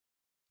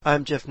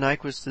I'm Jeff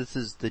Nyquist. This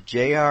is the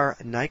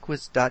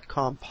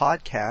jrnyquist.com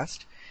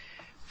podcast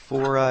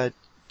for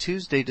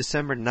Tuesday,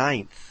 December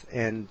 9th.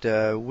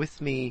 And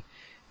with me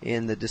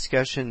in the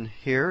discussion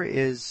here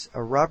is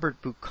Robert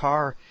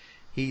Bucar.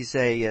 He's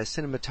a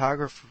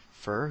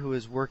cinematographer who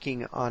is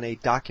working on a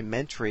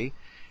documentary.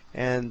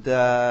 And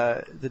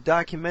the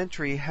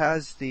documentary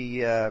has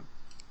the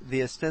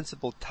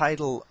ostensible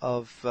title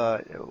of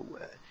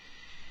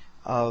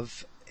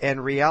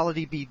And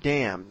Reality Be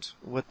Damned,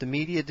 What the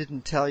Media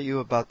Didn't Tell You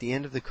About the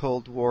End of the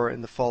Cold War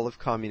and the Fall of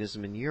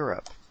Communism in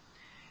Europe.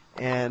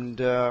 And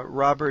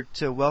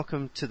Robert,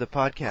 welcome to the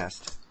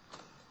podcast.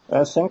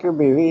 Thank you.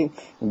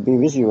 Be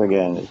with you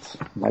again. It's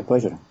my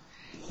pleasure.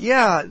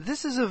 Yeah,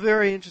 this is a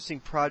very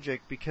interesting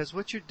project because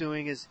what you're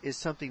doing is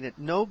something that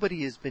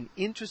nobody has been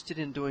interested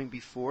in doing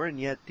before, and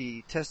yet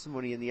the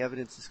testimony and the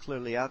evidence is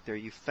clearly out there.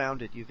 You've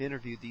found it. You've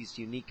interviewed these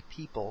unique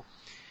people.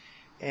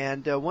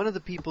 And one of the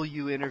people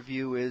you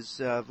interview is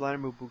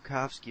Vladimir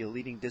Bukovsky, a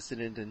leading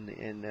dissident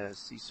and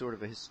he's sort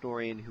of a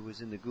historian who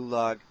was in the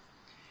Gulag.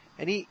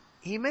 And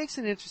he makes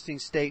an interesting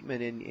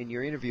statement in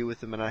your interview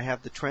with him, and I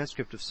have the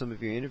transcript of some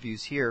of your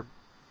interviews here.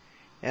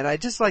 And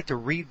I'd just like to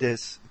read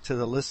this to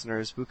the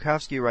listeners.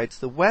 Bukovsky writes,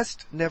 "The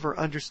West never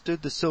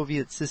understood the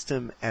Soviet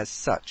system as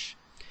such.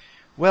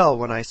 Well,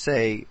 when I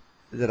say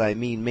that I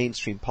mean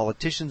mainstream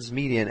politicians,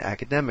 media, and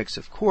academics,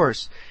 of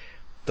course.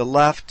 The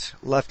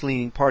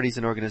left-leaning parties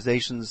and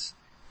organizations,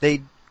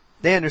 they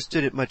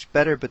understood it much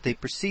better, but they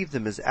perceived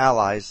them as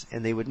allies,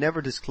 and they would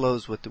never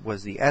disclose what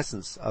was the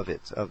essence of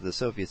the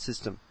Soviet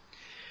system.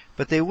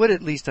 But they would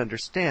at least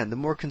understand. The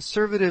more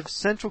conservative,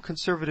 central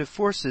conservative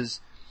forces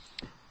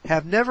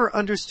have never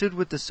understood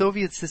what the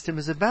Soviet system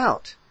is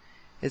about.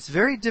 It's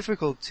very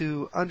difficult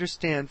to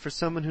understand for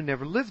someone who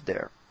never lived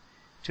there.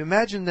 To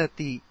imagine that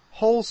the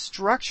whole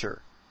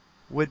structure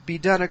would be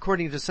done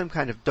according to some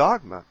kind of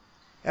dogma,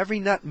 every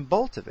nut and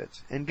bolt of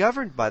it, and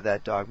governed by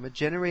that dogma,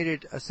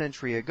 generated a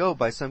century ago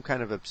by some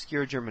kind of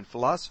obscure German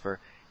philosopher,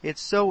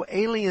 it's so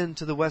alien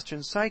to the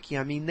Western psyche.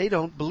 I mean, they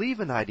don't believe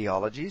in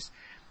ideologies,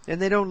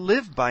 and they don't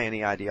live by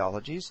any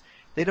ideologies.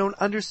 They don't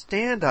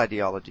understand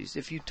ideologies.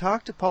 If you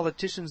talk to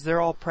politicians,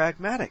 they're all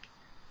pragmatic.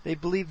 They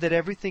believe that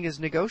everything is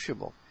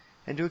negotiable.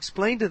 And to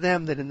explain to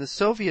them that in the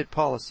Soviet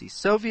policy,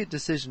 Soviet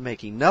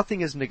decision-making,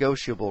 nothing is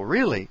negotiable,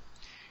 really,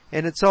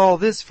 and it's all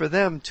this for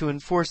them to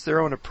enforce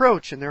their own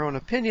approach and their own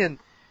opinion,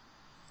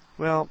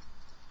 well,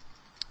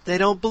 they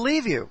don't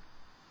believe you.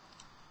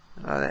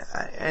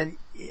 And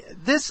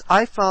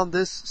I found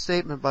this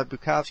statement by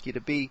Bukovsky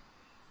to be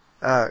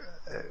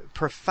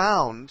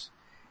profound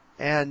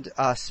and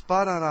a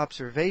spot-on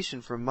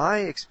observation from my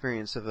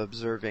experience of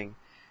observing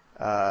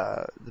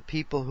the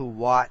people who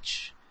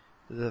watch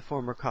the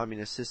former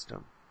communist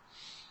system.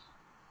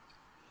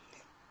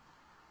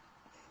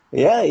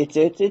 Yeah,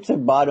 it's a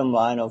bottom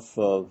line of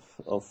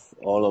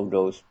all of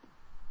those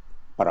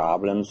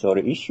problems or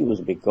issues,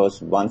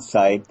 because one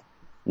side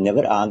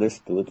never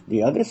understood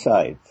the other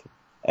side,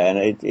 and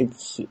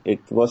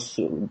it was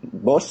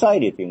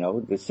both-sided,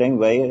 the same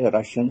way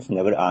Russians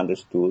never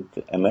understood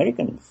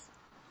Americans.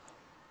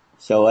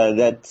 So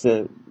that's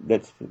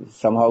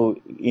somehow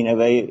in a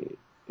way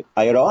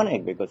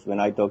ironic, because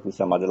when I talk to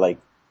some other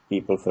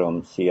people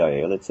from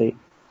CIA, let's say,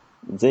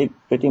 they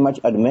pretty much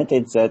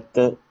admitted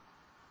that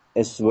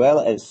as well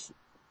as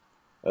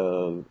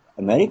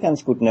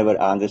Americans could never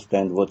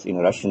understand what's in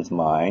Russians'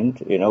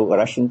 mind,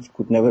 Russians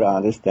could never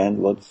understand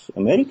what's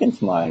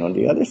Americans' mind on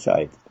the other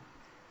side.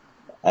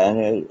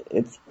 And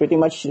it's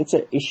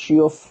an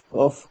issue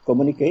of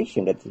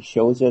communication that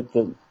shows that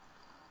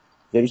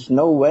there is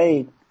no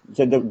way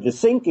that the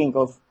thinking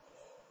of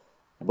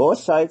both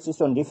sides is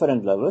on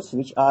different levels,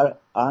 which are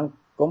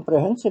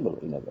incomprehensible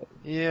in a way.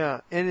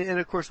 Yeah, and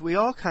of course we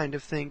all kind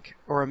of think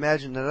or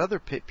imagine that other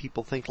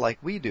people think like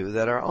we do,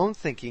 that our own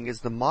thinking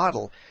is the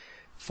model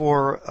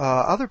for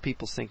other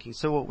people's thinking.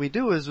 So what we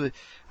do is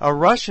a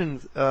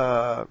Russian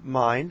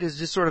mind is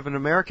just sort of an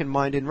American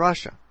mind in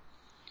Russia,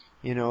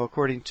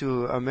 according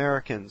to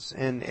Americans.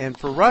 And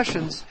for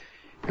Russians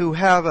who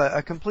have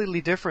a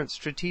completely different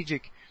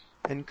strategic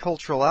and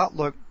cultural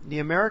outlook, the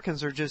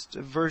Americans are just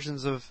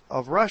versions of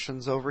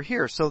Russians over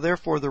here. So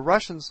therefore the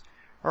Russians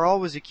are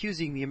always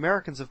accusing the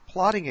Americans of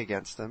plotting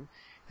against them,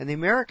 and the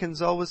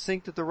Americans always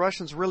think that the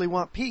Russians really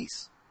want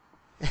peace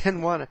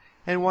and want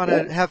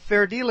to have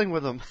fair dealing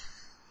with them.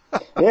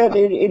 Yeah,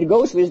 it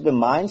goes with the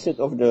mindset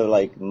of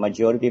the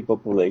majority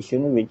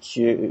population, which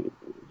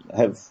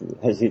has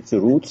its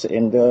roots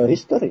in the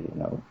history.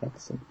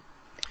 That's it.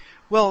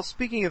 Well,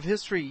 speaking of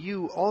history,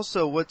 you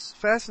also, what's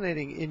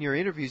fascinating in your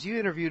interviews, you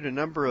interviewed a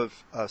number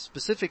of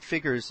specific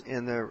figures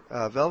in the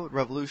Velvet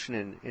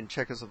Revolution in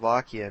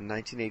Czechoslovakia in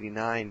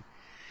 1989.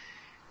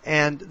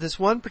 And this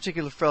one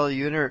particular fellow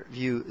you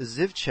interview,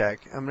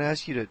 Zivchek, I'm going to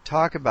ask you to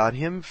talk about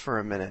him for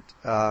a minute.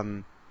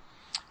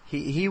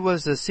 He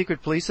was a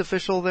secret police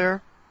official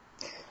there?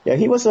 Yeah,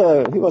 he was,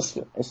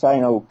 as I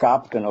know,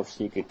 captain of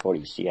secret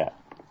police, yeah.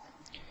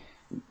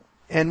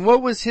 And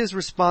what was his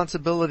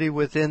responsibility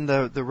within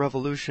the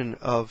revolution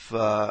of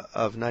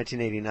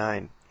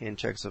 1989 in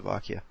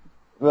Czechoslovakia?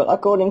 well,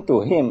 according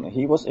to him,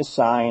 he was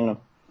assigned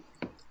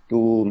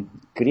to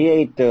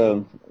create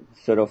a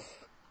sort of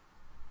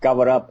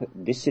cover-up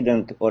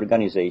dissident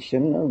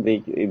organization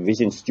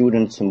within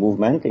students'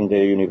 movement in the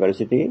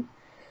university.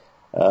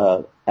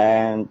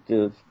 And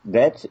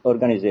that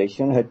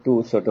organization had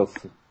to sort of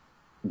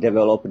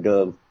develop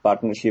the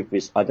partnership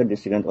with other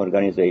dissident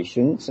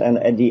organizations. And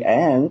at the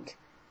end,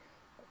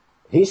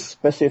 his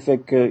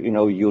specific,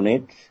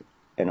 unit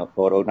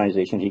or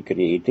organization he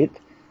created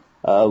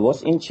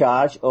was in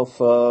charge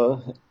of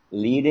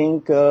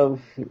leading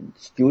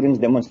students'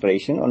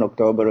 demonstration on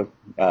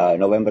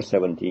November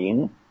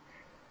 17,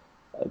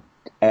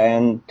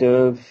 and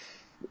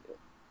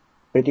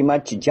pretty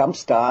much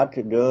jumpstart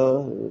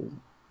the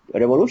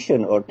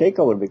revolution or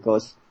takeover,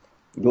 because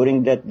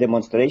during that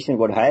demonstration,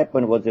 what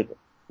happened was that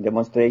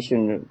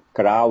demonstration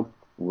crowd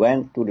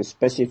went to the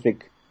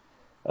specific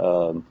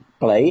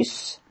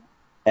place,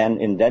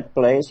 and in that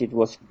place it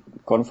was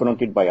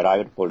confronted by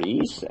riot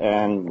police,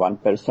 and one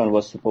person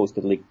was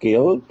supposedly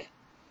killed,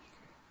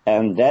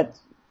 and that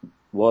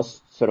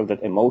was sort of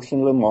that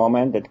emotional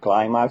moment, that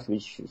climax,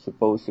 which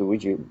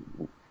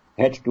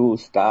had to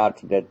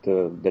start that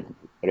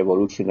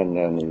revolution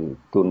and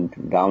turn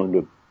down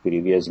the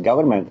previous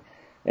government.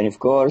 And of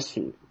course,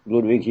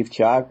 Ludwig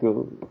Hivchak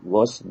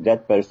was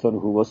that person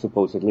who was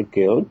supposedly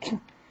killed.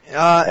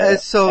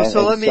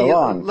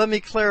 Let me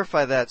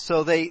clarify that.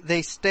 So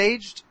they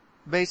staged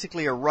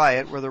basically a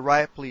riot where the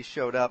riot police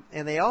showed up,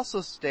 and they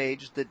also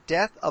staged the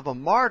death of a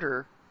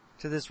martyr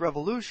to this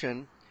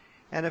revolution.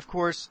 And of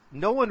course,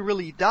 no one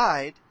really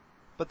died,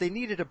 but they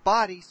needed a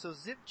body, so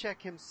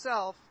Zivchak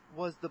himself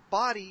was the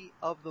body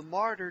of the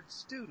martyred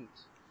student.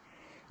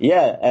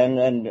 Yeah,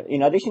 and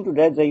in addition to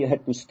that, they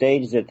had to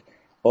stage that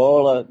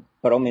all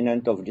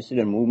prominent of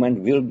dissident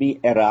movement will be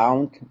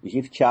around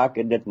Zivchak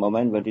at that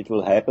moment when it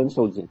will happen,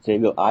 so that they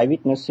will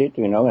eyewitness it,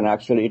 and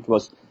actually it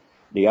was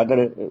the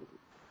other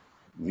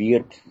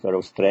weird, sort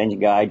of strange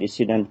guy,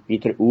 dissident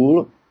Peter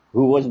Uhl,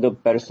 who was the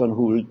person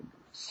who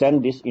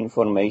sent this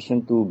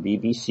information to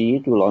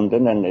BBC, to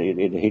London, and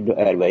it hit the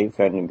airwave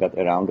and got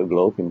around the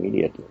globe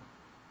immediately.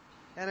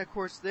 And of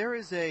course, there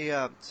is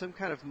some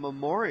kind of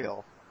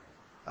memorial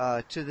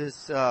to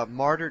this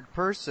martyred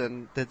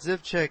person that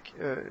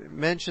Zivchak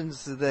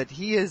mentions that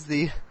he is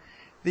the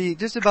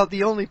just about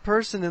the only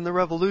person in the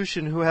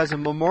revolution who has a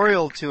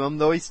memorial to him,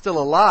 though he's still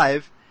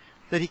alive,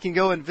 that he can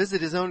go and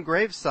visit his own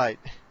gravesite.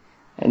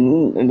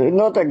 And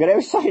not a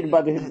gravesite,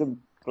 but the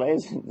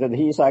place that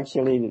he's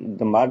actually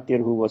the martyr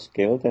who was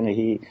killed, and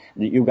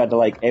you got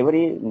like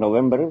every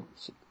November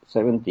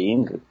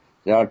 17th,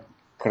 there are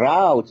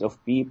crowds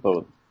of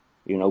people,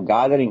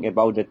 gathering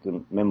about that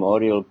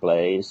memorial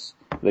place.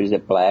 There is a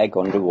plaque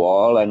on the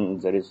wall,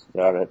 and there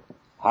are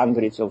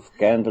hundreds of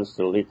candles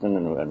to lit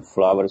and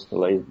flowers to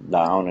lay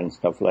down and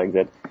stuff like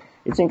that.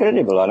 It's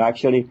incredible. And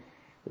actually,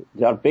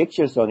 there are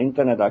pictures on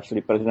internet,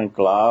 actually President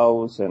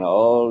Klaus and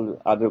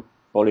all other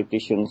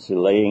politicians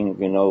laying,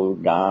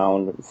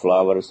 down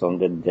flowers on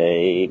that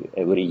day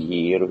every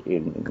year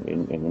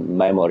in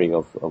memory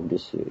of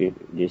this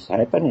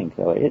happening.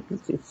 So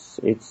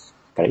it's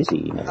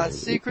crazy.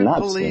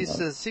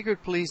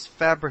 Secret police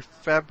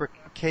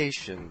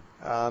fabrication.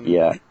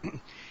 Yeah.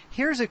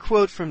 Here's a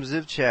quote from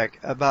Zivchak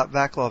about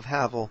Václav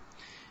Havel,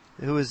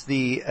 who is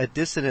a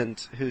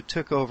dissident who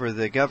took over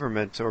the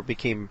government or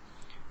became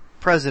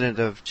president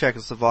of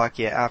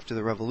Czechoslovakia after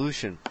the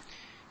revolution.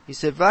 He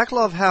said,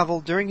 Václav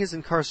Havel, during his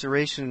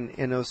incarceration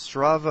in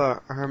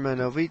Ostrava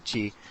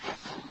Hermanovici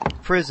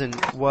prison,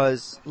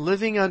 was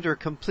living under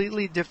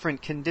completely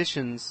different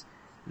conditions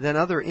than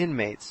other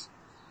inmates.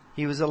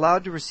 He was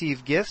allowed to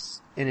receive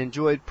gifts and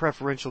enjoyed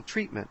preferential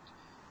treatment.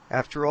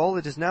 After all,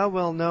 it is now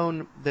well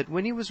known that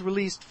when he was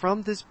released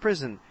from this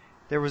prison,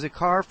 there was a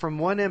car from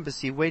one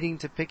embassy waiting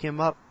to pick him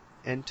up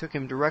and took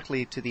him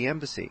directly to the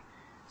embassy.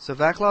 So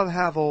Václav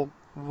Havel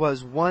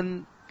was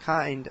one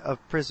kind of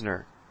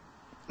prisoner.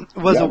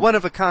 A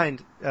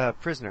one-of-a-kind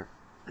prisoner.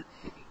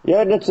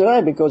 Yeah, that's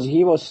right, because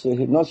he was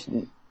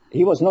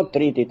not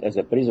treated as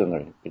a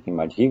prisoner, pretty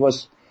much. He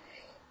was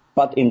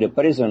put in the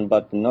prison,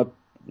 but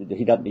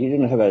he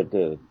didn't have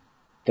a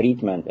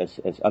treatment as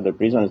other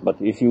prisoners.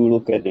 But if you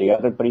look at the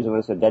other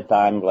prisoners at that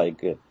time,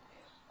 like,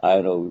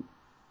 Vladimir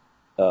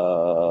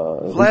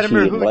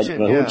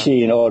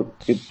Huchin, or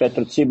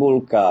Petr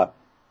Cibulka,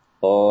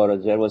 or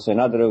there was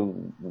another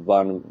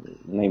one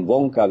named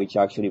Wonka, which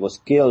actually was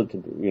killed,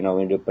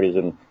 in the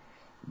prison.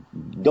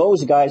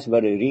 Those guys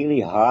were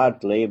really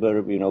hard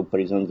labor,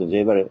 prisons.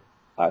 They were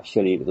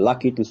actually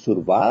lucky to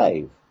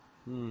survive.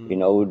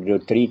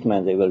 The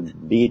treatment, they were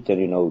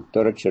beaten,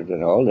 tortured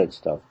and all that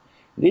stuff.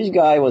 This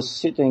guy was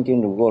sitting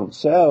in the warm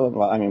cell.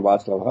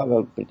 Václav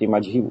Havel, pretty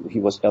much he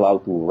was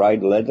allowed to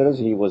write letters.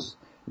 He was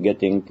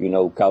getting,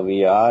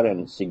 caviar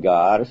and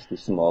cigars to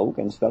smoke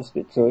and stuff.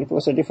 So it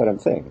was a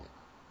different thing.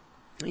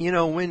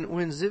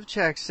 When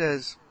Zivchak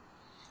says,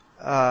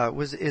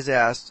 is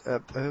asked,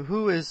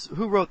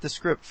 who wrote the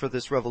script for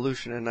this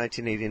revolution in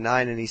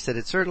 1989, and he said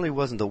it certainly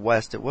wasn't the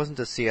West, it wasn't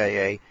the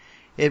CIA,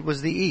 it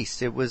was the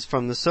East, it was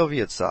from the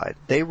Soviet side.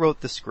 They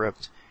wrote the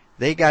script,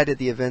 They guided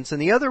the events.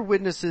 And the other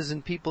witnesses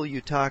and people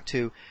you talk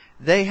to,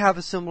 they have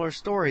a similar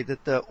story,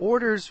 that the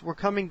orders were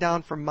coming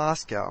down from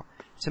Moscow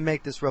to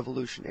make this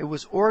revolution. It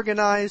was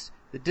organized.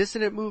 The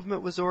dissident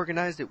movement was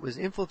organized. It was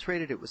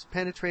infiltrated. It was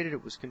penetrated.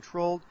 It was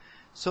controlled,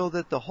 so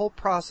that the whole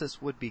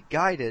process would be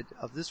guided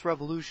of this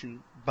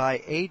revolution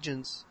by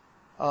agents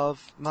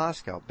of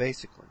Moscow,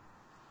 basically.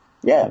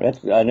 Yeah,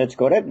 that's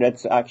correct.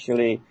 That's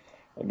actually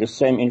the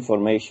same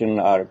information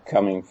are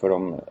coming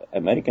from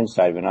American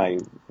side. When I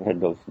had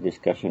those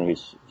discussion with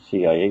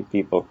CIA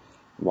people,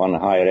 one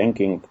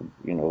high-ranking,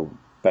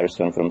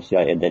 person from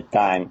CIA at that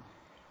time,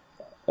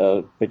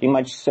 pretty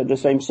much said the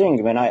same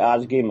thing. When I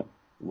asked him,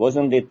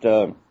 wasn't it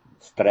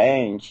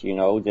strange,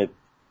 that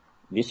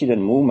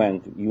dissident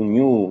movement you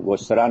knew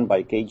was run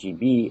by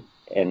KGB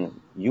and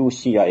you,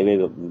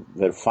 CIA,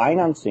 were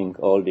financing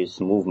all this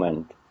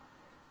movement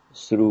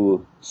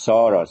through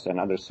Soros and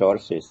other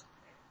sources?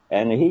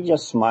 And he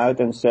just smiled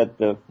and said,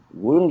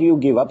 wouldn't you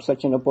give up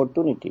such an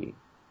opportunity?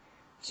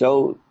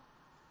 So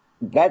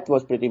that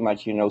was pretty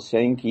much,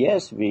 saying,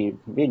 yes, we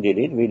did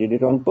it. We did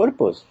it on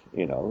purpose,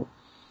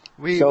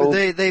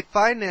 They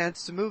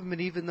financed the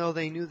movement even though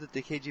they knew that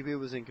the KGB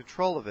was in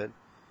control of it.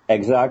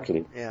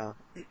 Exactly. Yeah.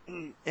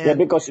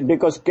 Because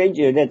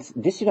KGB, that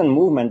dissident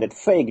movement, that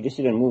fake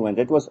dissident movement,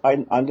 that was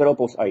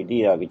Andropov's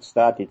idea, which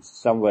started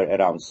somewhere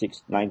around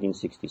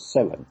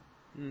 1967.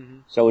 Mm-hmm.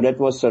 So that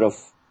was sort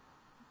of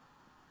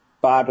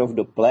part of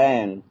the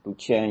plan to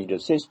change the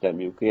system.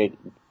 You create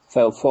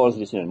false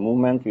dissident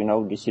movement,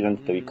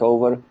 dissident take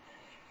over,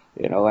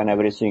 and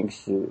everything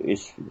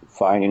is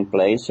fine in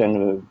place,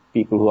 and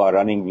people who are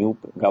running new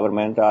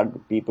government are the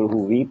people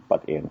who we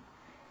put in.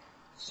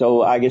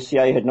 So I guess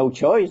CIA had no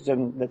choice,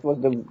 and that was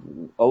the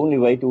only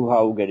way to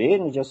how get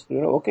in. Just,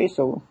 okay,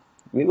 so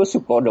we will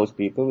support those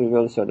people. We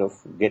will sort of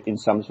get in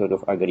some sort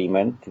of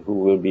agreement who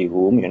will be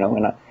whom,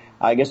 and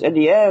I guess at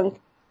the end,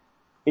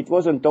 it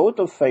was a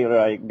total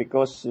failure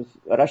because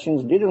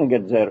Russians didn't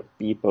get their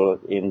people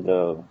in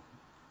the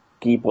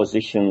key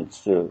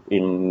positions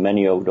in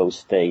many of those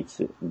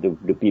states,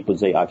 the people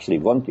they actually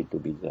wanted to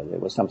be there. There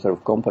was some sort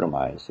of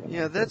compromise.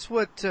 Yeah, that's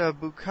what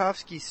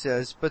Bukovsky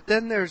says. But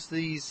then there's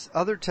these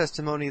other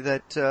testimony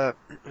that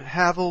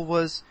Havel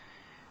was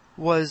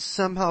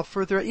somehow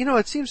further.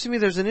 It seems to me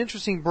there's an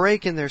interesting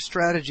break in their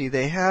strategy.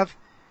 They have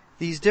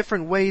these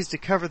different ways to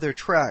cover their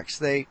tracks.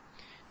 They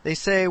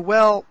say,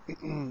 well,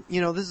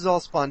 this is all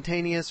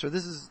spontaneous, or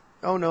this is,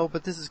 oh no,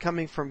 but this is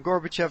coming from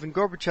Gorbachev, and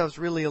Gorbachev's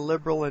really a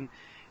liberal,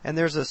 and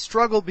there's a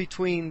struggle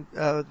between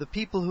the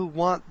people who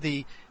want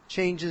the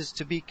changes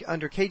to be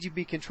under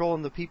KGB control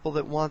and the people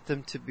that want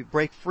them to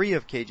break free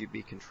of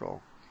KGB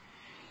control.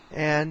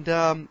 And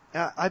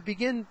I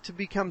begin to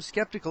become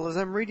skeptical as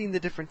I'm reading the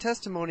different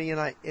testimony,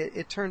 and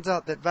it turns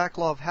out that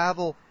Vaclav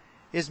Havel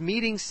is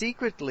meeting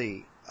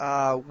secretly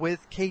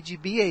with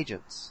KGB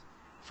agents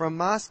from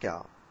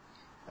Moscow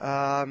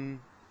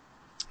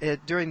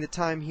during the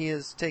time he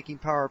is taking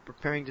power,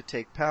 preparing to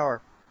take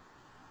power.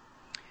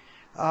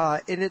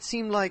 And it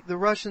seemed like the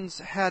Russians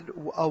had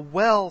a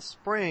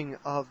wellspring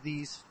of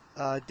these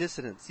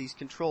dissidents, these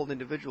controlled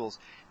individuals.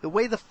 The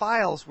way the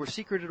files were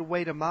secreted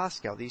away to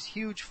Moscow, these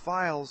huge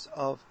files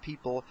of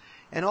people,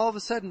 and all of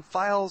a sudden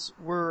files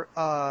were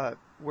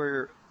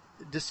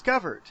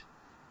discovered.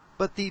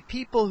 But the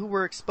people who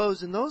were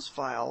exposed in those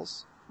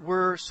files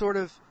were sort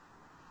of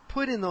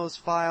put in those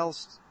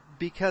files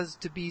because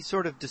to be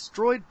sort of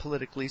destroyed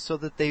politically, so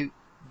that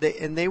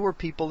they were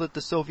people that the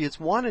Soviets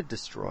wanted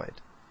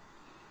destroyed.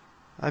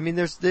 I mean,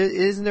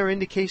 isn't there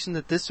indication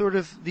that these sort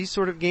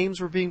of games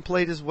were being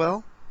played as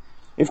well?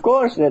 Of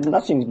course,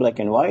 nothing's black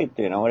and white.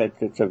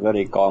 It's a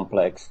very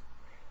complex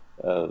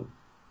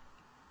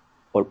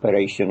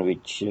operation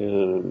which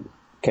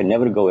can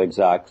never go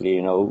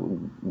exactly,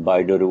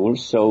 by the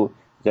rules. So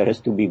there has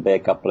to be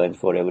backup plans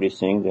for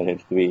everything. There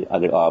has to be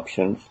other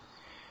options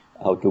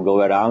how to go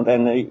around.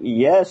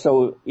 And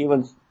so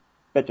even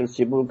Petr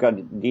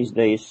Cibulka these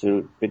days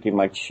pretty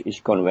much is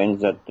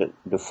convinced that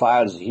the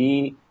files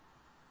he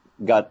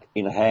got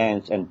in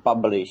hands and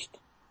published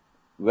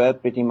were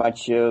pretty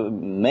much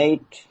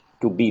made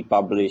to be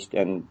published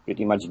and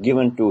pretty much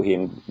given to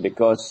him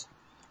because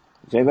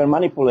they were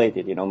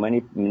manipulated.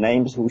 Many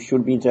names who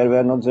should be there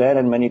were not there,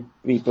 and many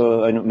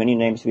people and many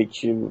names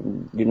which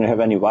didn't have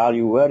any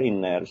value were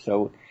in there.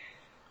 So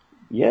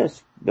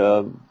yes,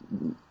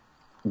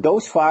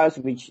 those files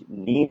which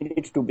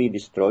needed to be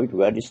destroyed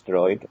were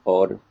destroyed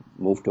or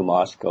moved to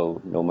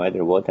Moscow no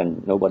matter what,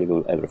 and nobody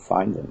will ever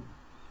find them.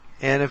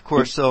 And of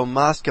course, so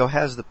Moscow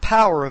has the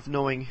power of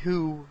knowing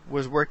who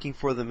was working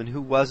for them and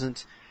who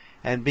wasn't,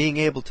 and being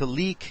able to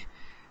leak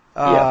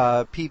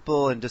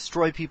people and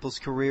destroy people's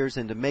careers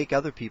and to make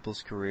other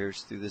people's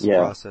careers through this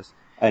process.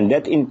 And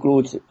that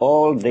includes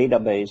all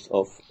database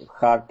of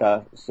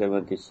Charta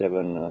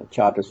 77,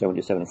 Charter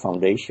 77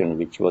 Foundation,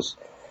 which was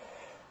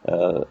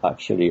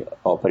actually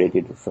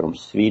operated from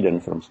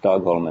Sweden, from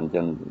Stockholm, and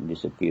then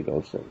disappeared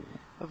also.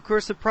 Of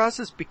course, the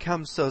process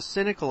becomes so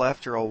cynical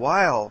after a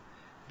while,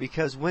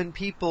 because when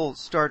people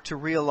start to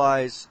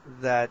realize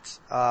that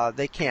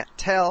they can't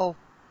tell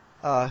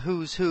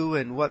who's who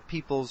and what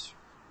people's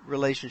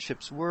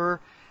relationships were.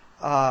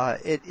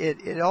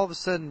 It all of a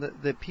sudden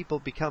the people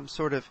become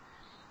sort of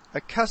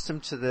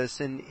accustomed to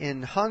this.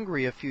 In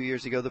Hungary a few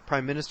years ago, the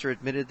prime minister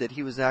admitted that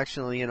he was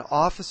actually an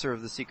officer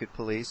of the secret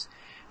police.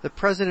 The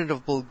president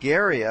of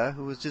Bulgaria,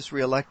 who was just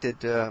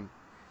reelected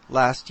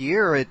last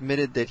year,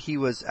 admitted that he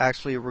was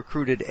actually a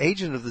recruited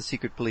agent of the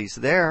secret police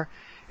there.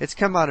 It's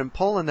come out in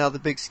Poland now. The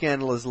big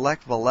scandal is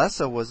Lech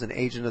Walesa was an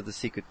agent of the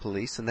secret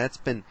police, and that's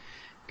been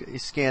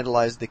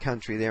scandalized the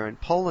country there. In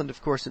Poland,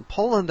 of course,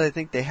 I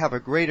think they have a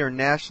greater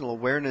national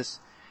awareness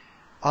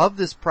of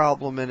this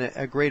problem and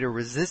a greater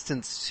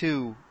resistance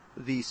to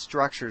these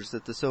structures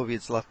that the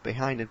Soviets left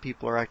behind, and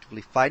people are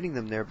actively fighting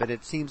them there. But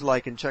it seems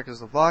like in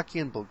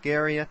Czechoslovakia, in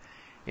Bulgaria,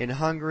 in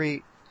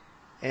Hungary,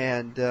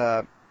 and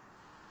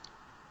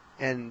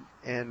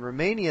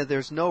Romania,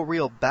 there's no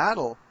real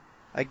battle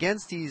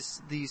against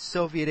these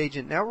Soviet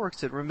agent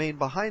networks that remain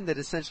behind, that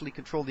essentially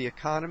control the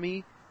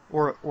economy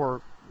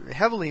or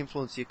heavily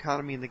influence the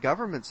economy and the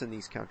governments in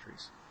these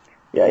countries.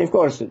 Yeah, of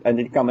course, and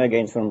it comes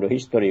again from the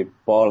history of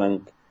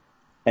Poland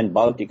and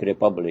Baltic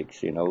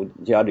republics.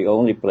 They are the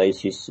only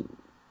places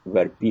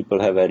where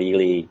people have a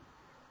really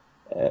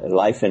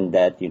life and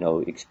death,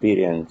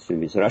 experience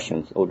with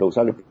Russians. All those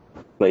other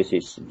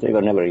places, they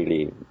were never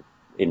really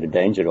in the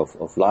danger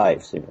of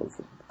lives,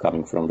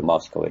 coming from the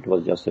Moscow. It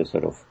was just a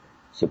sort of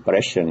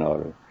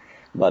suppression,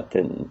 but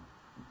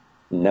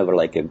never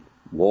like a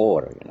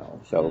war,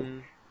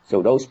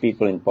 So those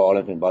people in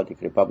Poland and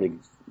Baltic Republic,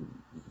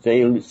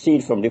 they see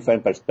it from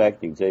different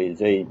perspectives.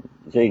 They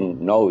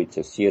know it's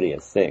a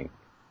serious thing.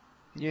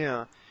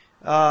 Yeah.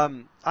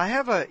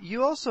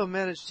 You also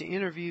managed to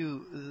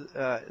interview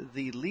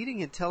the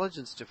leading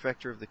intelligence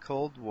defector of the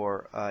Cold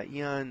War,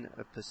 Ion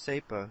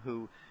Pacepa,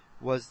 who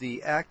was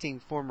the acting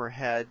former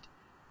head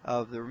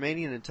of the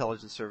Romanian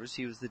intelligence service.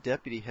 He was the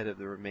deputy head of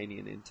the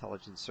Romanian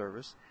intelligence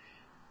service.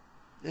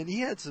 And he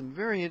had some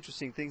very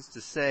interesting things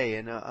to say,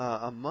 and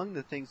among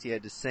the things he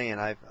had to say,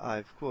 and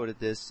I've quoted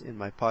this in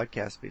my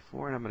podcast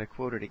before, and I'm going to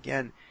quote it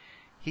again.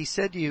 He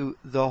said to you,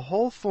 "The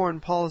whole foreign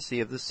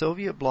policy of the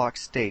Soviet bloc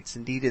states,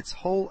 indeed its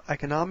whole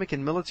economic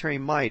and military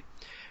might,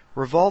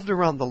 revolved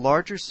around the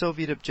larger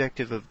Soviet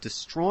objective of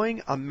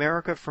destroying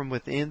America from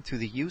within through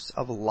the use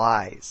of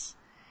lies.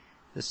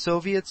 The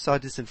Soviets saw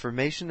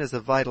disinformation as a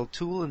vital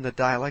tool in the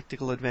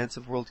dialectical advance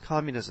of world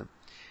communism.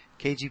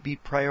 KGB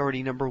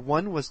priority number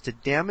one was to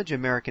damage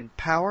American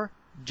power,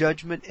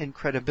 judgment, and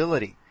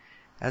credibility.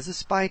 As a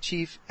spy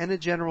chief and a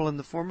general in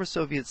the former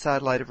Soviet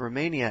satellite of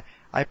Romania,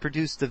 I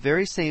produced the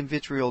very same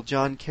vitriol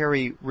John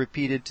Kerry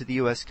repeated to the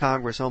U.S.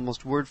 Congress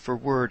almost word for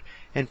word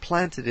and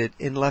planted it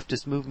in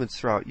leftist movements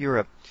throughout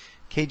Europe.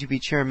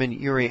 KGB chairman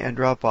Yuri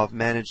Andropov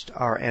managed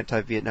our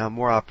anti-Vietnam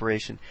War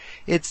operation."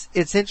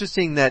 It's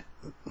interesting that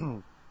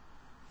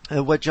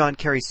what John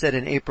Kerry said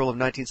in April of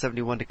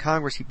 1971 to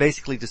Congress, he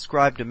basically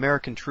described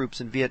American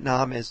troops in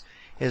Vietnam as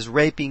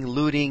raping,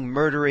 looting,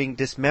 murdering,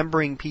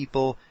 dismembering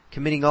people,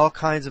 committing all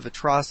kinds of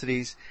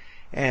atrocities,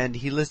 and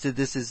he listed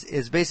this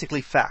as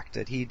basically fact,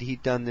 that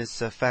he'd done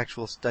this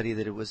factual study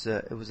that it was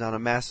on a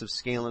massive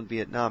scale in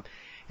Vietnam.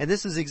 And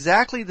this is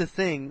exactly the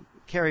thing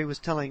Kerry was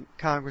telling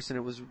Congress, and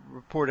it was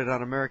reported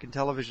on American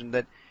television,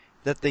 that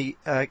the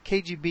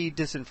KGB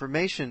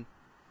disinformation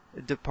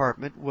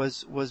department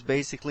was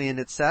basically, in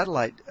its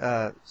satellite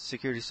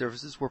security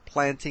services, were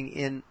planting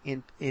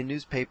in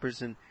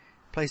newspapers and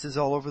places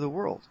all over the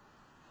world.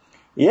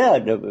 Yeah,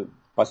 the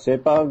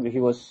Pacepa,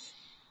 he was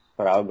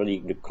probably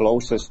the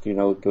closest, to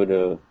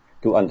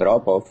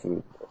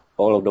Andropov,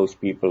 all of those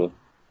people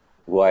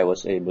who I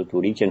was able to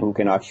reach and who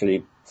can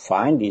actually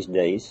find these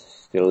days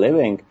still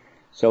living.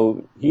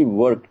 So he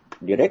worked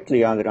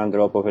directly under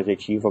Andropov as a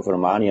chief of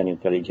Romanian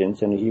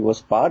intelligence, and he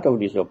was part of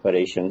this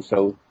operation.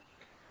 So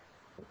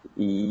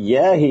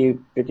yeah, he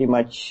pretty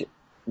much,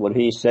 what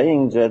he's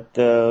saying that,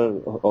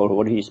 or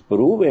what he's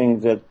proving,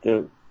 that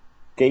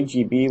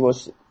KGB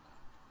was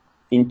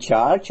in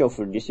charge of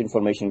this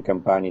information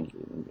campaign,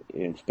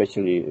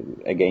 especially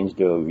against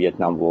the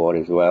Vietnam War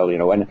as well,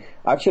 And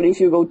actually, if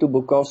you go to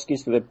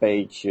Bukovsky's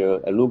webpage,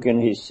 look in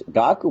his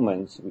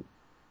documents,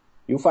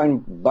 you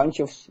find a bunch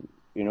of,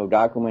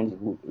 documents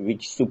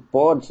which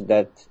support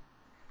that,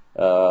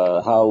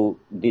 how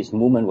this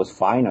movement was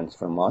financed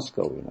from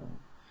Moscow,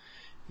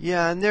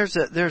 Yeah, and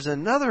there's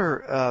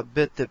another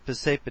bit that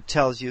Pacepa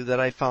tells you that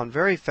I found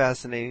very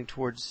fascinating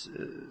towards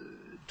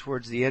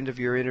the end of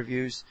your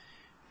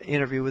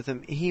interview with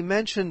him. He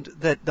mentioned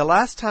that the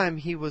last time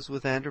he was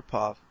with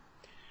Andropov,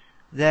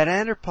 that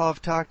Andropov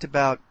talked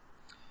about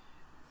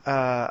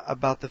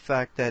the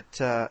fact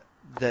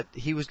that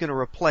he was going to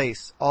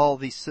replace all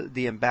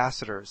the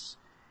ambassadors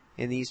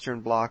in the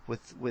Eastern Bloc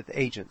with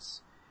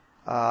agents.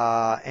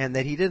 And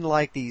that he didn't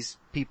like these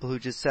people who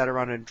just sat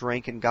around and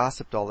drank and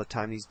gossiped all the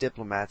time, these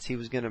diplomats. He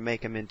was going to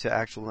make them into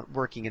actual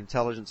working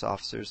intelligence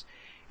officers.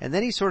 And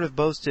then he sort of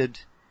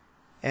boasted,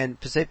 and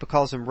Pacepa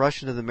calls him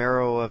Russian to the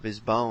marrow of his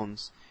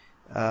bones,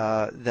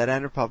 that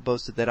Andropov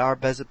boasted that our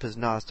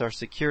Bezopasnost, our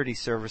security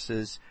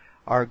services,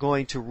 are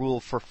going to rule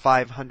for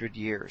 500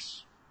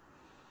 years.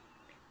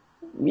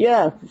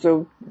 Yeah,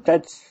 so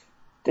that's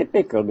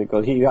typical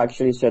because he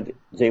actually said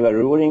they were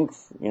ruling,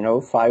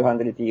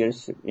 500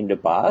 years in the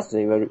past.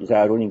 They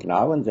are ruling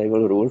now, and they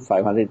will rule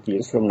 500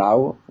 years from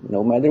now,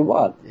 no matter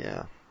what.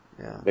 Yeah,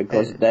 yeah.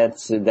 Because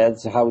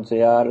that's how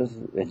they are.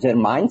 Their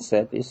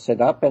mindset is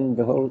set up, and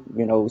the whole,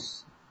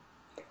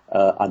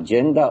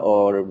 agenda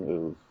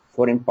or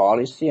foreign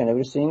policy and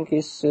everything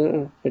is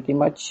pretty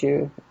much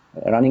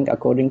running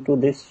according to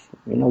this,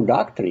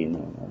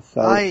 doctrine.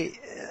 So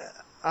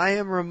I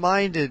am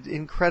reminded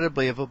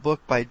incredibly of a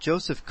book by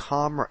Joseph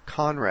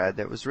Conrad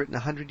that was written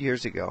 100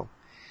 years ago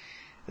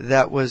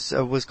that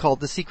was called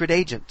The Secret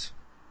Agent.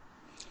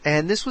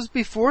 And this was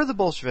before the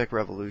Bolshevik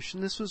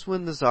Revolution. This was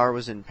when the Tsar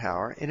was in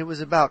power, and it was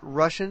about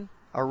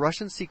a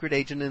Russian secret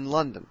agent in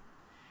London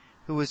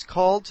who was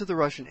called to the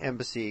Russian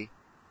embassy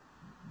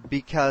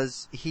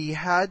because he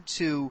had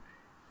to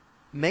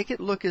make it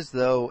look as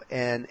though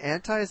an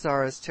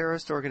anti-Tsarist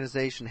terrorist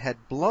organization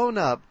had blown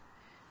up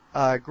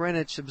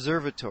Greenwich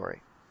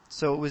Observatory.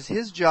 So it was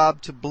his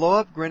job to blow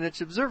up Greenwich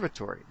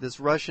Observatory, this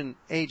Russian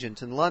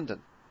agent in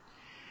London.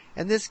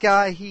 And this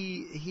guy,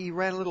 he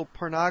ran a little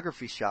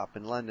pornography shop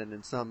in London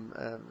in some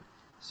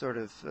sort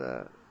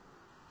of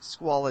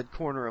squalid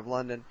corner of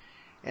London.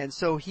 And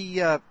so he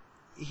had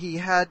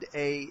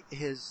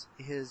his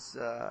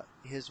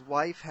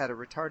wife had a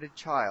retarded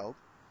child,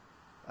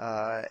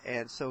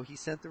 and so he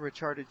sent the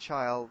retarded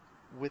child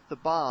with the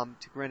bomb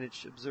to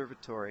Greenwich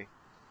Observatory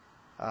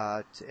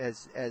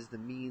as the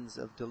means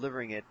of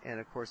delivering it, and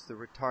of course the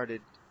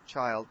retarded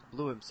child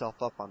blew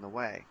himself up on the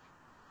way.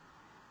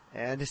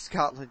 And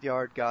Scotland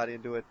Yard got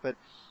into it, but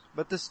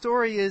the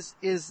story is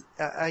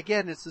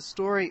again, it's the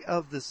story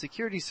of the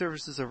security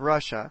services of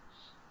Russia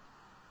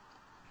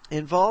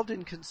involved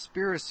in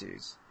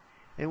conspiracies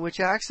in which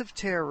acts of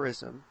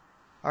terrorism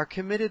are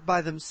committed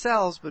by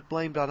themselves but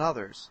blamed on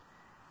others,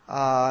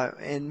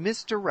 and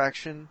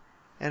misdirection.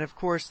 And of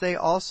course, they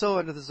also,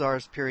 under the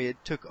Tsarist period,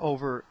 took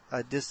over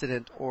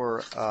dissident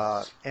or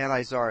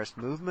anti-Tsarist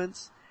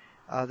movements.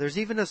 There's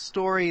even a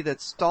story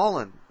that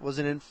Stalin was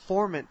an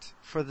informant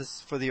for the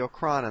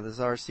Okhrana, the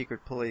Tsar's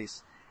secret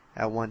police,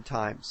 at one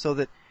time. So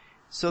that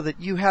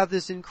you have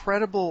this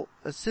incredible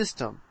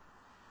system,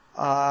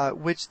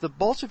 which the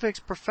Bolsheviks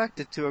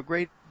perfected to a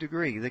great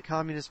degree. The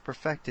communists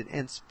perfected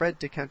and spread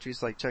to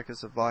countries like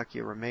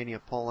Czechoslovakia, Romania,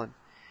 Poland.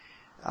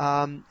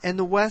 And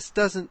the West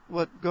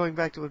going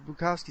back to what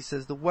Bukovsky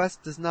says, the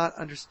West does not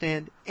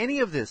understand any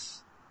of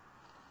this.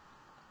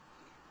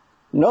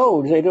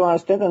 No, they don't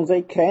understand, and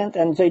they can't,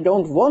 and they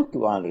don't want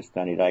to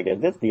understand it, I guess.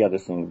 That's the other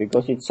thing,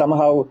 because it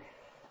somehow,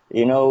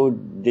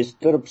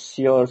 disturbs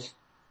your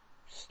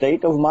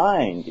state of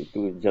mind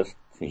to just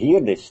hear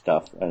this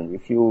stuff. And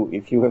if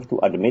you have to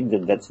admit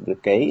that that's the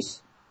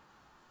case,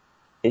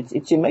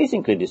 it's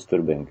amazingly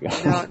disturbing.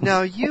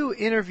 Now you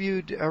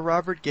interviewed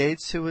Robert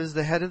Gates, who was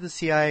the head of the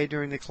CIA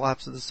during the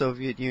collapse of the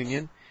Soviet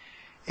Union,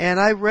 and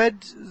I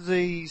read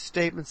the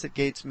statements that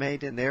Gates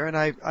made in there, and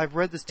I've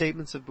read the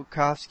statements of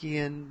Bukovsky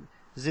and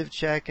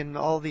Zivchek and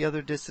all the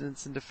other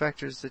dissidents and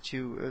defectors that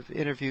you have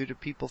interviewed,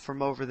 people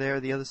from over there,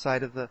 the other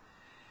side of the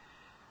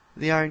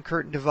Iron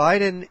Curtain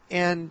divide,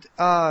 and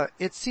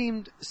it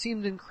seemed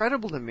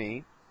incredible to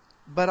me,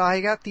 but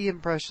I got the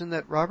impression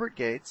that Robert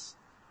Gates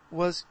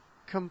was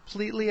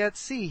completely at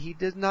sea. He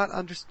did not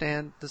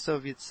understand the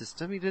Soviet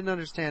system. He didn't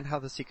understand how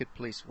the secret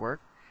police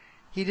worked.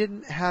 He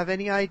didn't have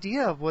any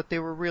idea of what they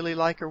were really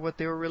like or what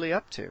they were really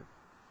up to.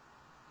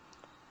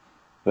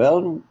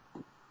 Well,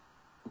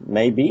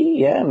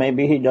 maybe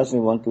he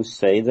doesn't want to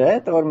say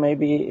that,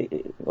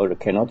 or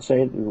cannot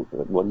say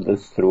what the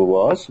truth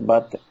was,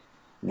 but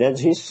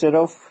that's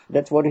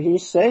that's what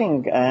he's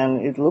saying,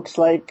 and it looks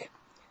like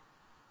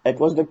it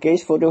was the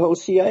case for the whole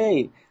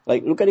CIA.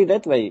 Like, look at it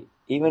that way.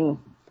 Even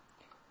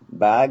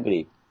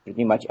Bagley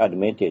pretty much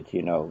admitted,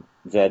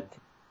 that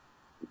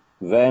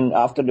when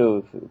after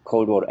the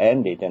Cold War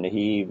ended and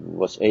he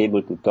was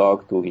able to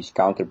talk to his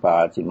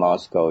counterparts in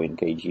Moscow in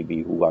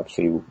KGB who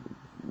actually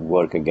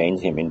worked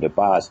against him in the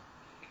past,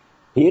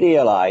 he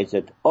realized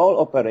that all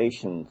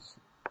operations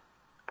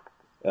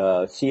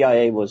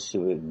CIA was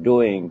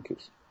doing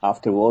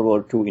after World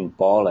War II in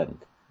Poland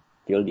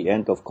till the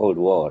end of Cold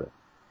War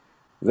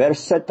were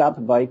set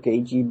up by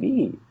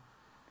KGB.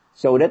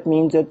 So that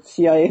means that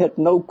CIA had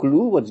no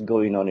clue what's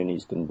going on in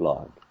Eastern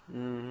Bloc.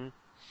 Mm-hmm.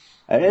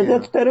 And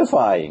that's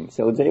terrifying.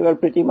 So they were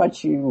pretty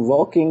much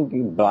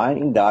walking blind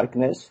in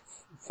darkness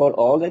for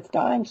all that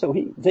time. So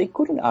they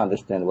couldn't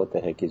understand what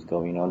the heck is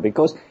going on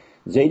because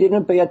they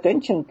didn't pay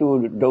attention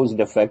to those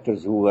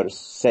defectors who were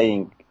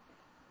saying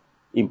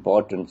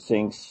important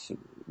things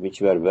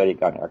which were very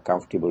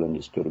uncomfortable and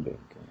disturbing.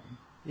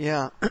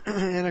 Yeah,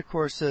 and of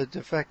course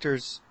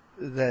defectors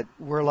that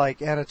were like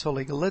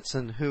Anatoly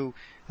Golitsyn, who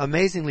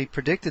amazingly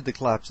predicted the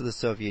collapse of the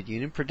Soviet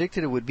Union,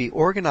 predicted it would be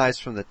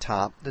organized from the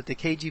top, that the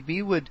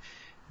KGB would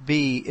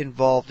be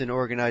involved in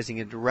organizing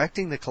and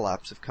directing the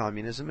collapse of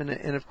communism,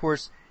 and of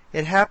course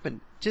it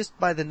happened just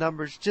by the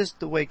numbers, just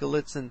the way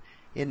Golitsyn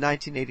in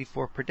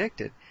 1984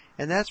 predicted.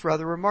 And that's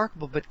rather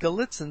remarkable, but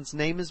Golitsyn's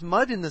name is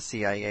mud in the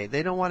CIA.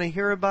 They don't want to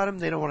hear about him,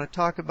 they don't want to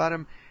talk about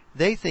him,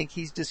 they think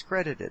he's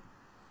discredited.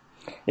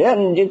 Yeah,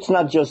 and it's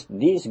not just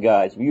these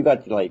guys. You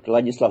got like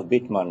Ladislav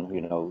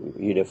Bittman,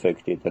 he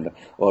defected,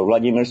 or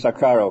Vladimir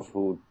Sakharov,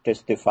 who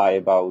testify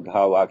about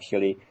how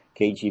actually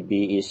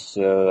KGB is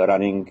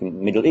running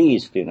Middle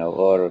East,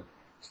 or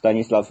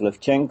Stanislav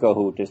Levchenko,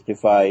 who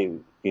testified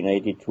in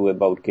 '82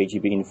 about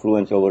KGB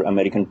influence over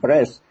American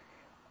press.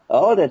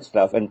 All that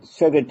stuff. And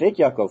Sergei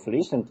Tretyakov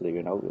recently,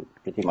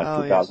 pretty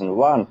much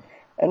 2001. Yes.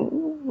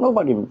 And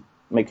nobody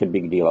makes a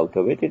big deal out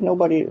of it.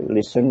 Nobody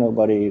listen,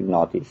 nobody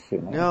notice.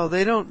 No,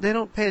 they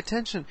don't pay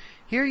attention.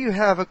 Here you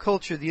have a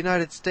culture, the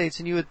United States,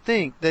 and you would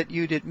think that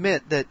you'd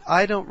admit that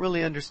I don't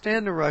really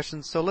understand the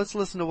Russians, so let's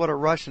listen to what a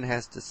Russian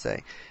has to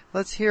say.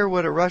 Let's hear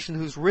what a Russian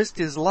who's risked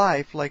his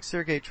life, like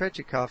Sergei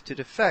Tretyakov, to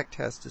defect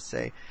has to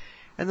say.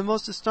 And the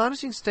most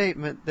astonishing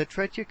statement that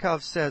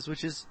Tretyakov says,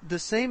 which is the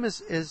same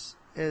as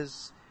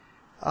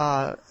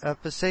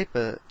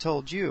Pacepa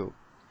told you,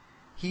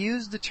 he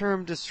used the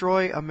term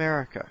destroy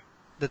America,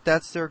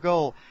 that's their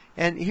goal.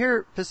 And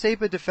here,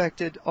 Pacepa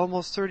defected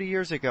almost 30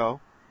 years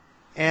ago,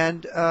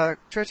 and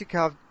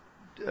Tretyakov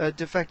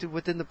defected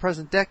within the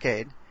present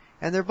decade,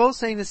 and they're both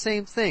saying the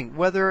same thing,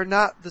 whether or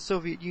not the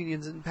Soviet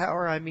Union's in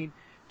power. I mean,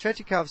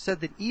 Tretyakov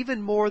said that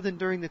even more than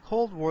during the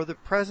Cold War, the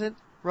present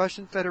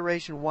Russian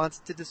Federation wants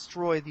to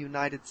destroy the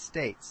United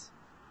States.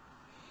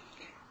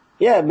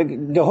 Yeah,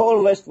 the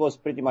whole West was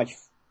pretty much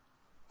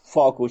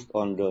focused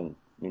on the,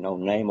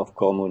 name of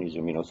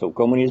communism, so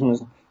communism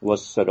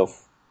was sort of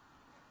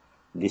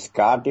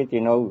discarded,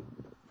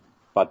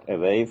 put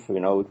away,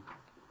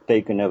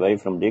 taken away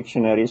from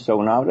dictionaries. So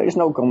now there is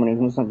no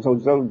communism,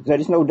 so there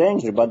is no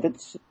danger, but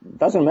it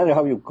doesn't matter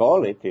how you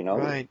call it,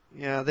 Right,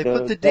 yeah, they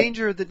put the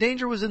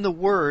danger was in the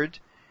word,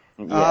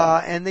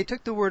 and they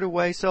took the word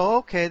away, so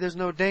okay, there's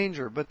no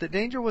danger. But the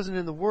danger wasn't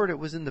in the word, it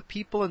was in the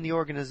people and the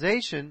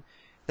organization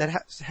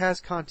that has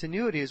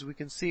continuity, as we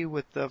can see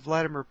with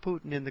Vladimir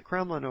Putin in the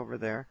Kremlin over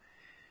there.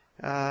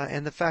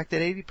 And the fact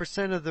that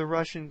 80% of the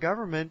Russian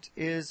government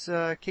is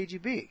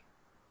KGB.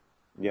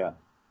 Yeah.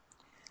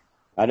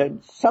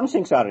 And some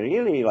things are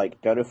really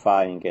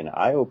terrifying and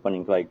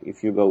eye-opening. Like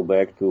if you go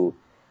back to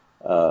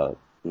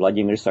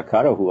Vladimir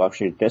Sakharov, who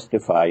actually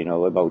testified,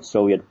 about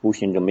Soviet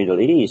push in the Middle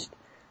East,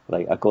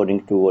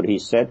 according to what he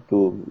said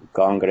to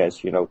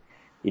Congress,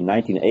 in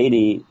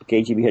 1980,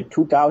 KGB had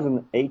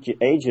 2,000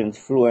 agents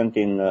fluent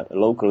in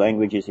local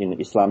languages in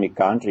Islamic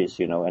countries,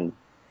 and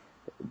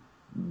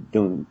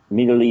the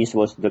Middle East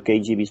was the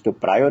KGB's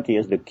top priority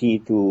as the key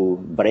to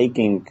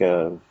breaking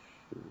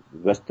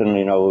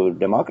Western,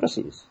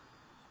 democracies.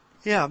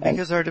 Yeah,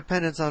 because our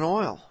dependence on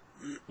oil.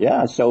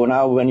 Yeah, so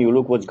now when you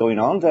look what's going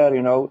on there,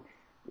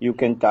 you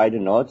can tie the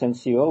knots and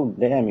see, oh,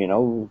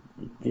 damn,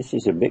 this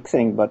is a big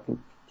thing, but it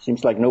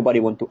seems like nobody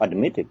wants to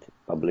admit it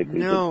publicly.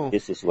 No.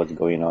 This is what's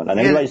going on. And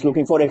everybody's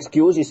looking for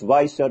excuses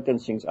why certain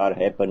things are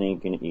happening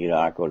in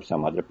Iraq or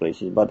some other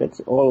places, but it's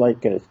all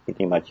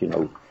pretty much,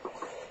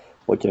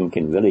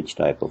 Potemkin village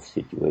type of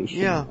situation.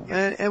 Yeah,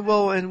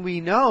 and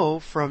we know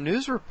from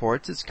news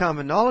reports, it's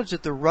common knowledge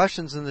that the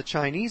Russians and the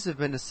Chinese have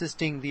been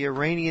assisting the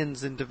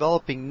Iranians in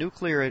developing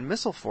nuclear and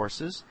missile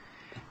forces,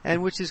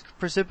 and which is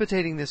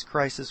precipitating this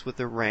crisis with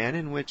Iran,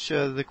 in which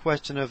the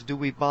question of do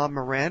we bomb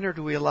Iran or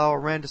do we allow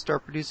Iran to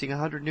start producing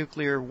 100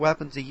 nuclear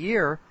weapons a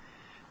year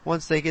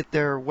once they get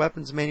their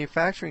weapons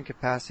manufacturing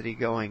capacity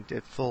going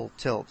at full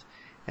tilt.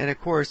 And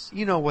of course,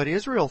 what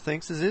Israel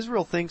thinks is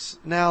Israel thinks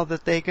now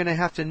that they're going to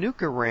have to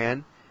nuke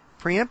Iran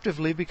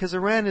preemptively because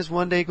Iran is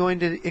one day going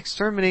to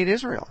exterminate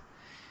Israel.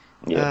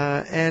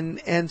 Yeah.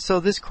 And so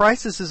this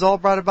crisis is all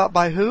brought about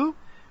by who?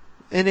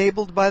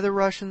 Enabled by the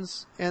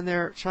Russians and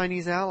their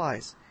Chinese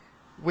allies,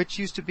 which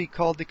used to be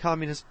called the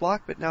Communist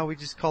Bloc, but now we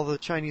just call the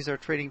Chinese our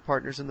trading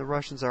partners and the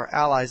Russians our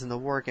allies in the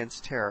war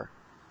against terror.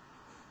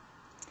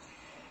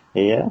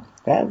 Yeah.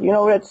 And,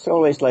 it's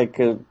always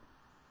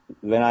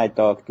when I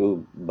talk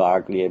to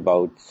Barclay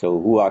about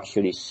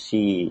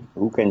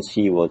who can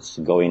see what's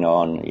going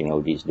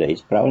on, these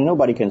days. Probably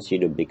nobody can see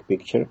the big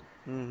picture.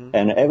 Mm-hmm.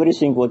 And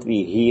everything what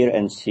we hear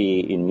and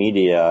see in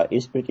media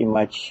is pretty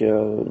much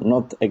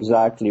not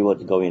exactly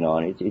what's going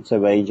on. It's a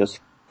way just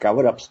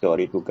cover-up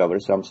story to cover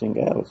something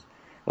else.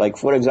 Like,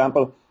 for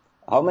example,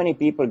 how many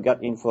people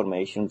got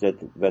information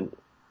that when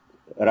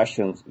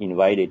Russians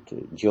invaded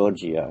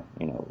Georgia,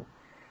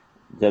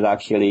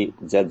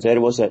 that there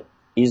was a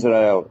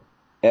Israel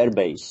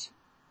airbase,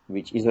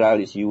 which Israel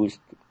is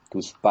used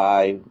to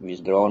spy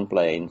with drone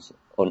planes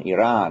on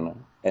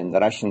Iran, and the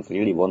Russians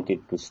really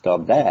wanted to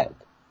stop that.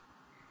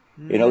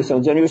 Mm-hmm. So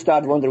then you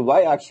start wondering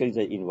why actually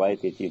they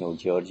invited,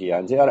 Georgia.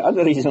 And there are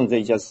other reasons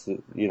they just,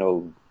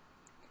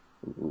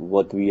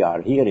 what we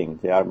are hearing.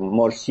 There are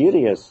more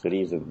serious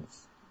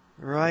reasons.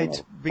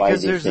 Right,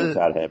 because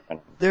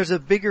there's a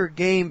bigger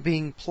game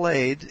being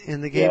played,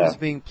 and the game is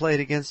being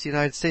played against the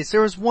United States. There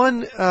was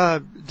one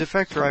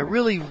defector I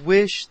really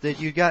wish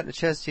that you'd gotten a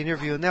chance to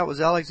interview, and that was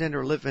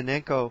Alexander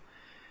Litvinenko,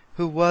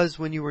 who was,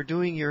 when you were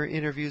doing your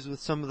interviews with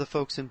some of the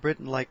folks in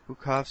Britain like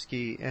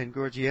Bukovsky and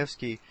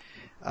Gorgievsky,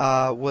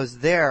 was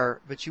there,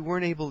 but you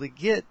weren't able to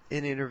get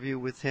an interview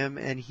with him,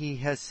 and he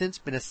has since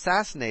been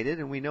assassinated,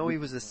 and we know he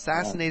was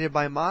assassinated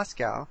by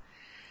Moscow.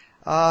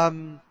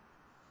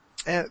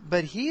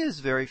 But he is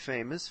very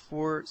famous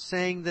for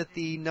saying that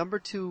the number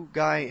 2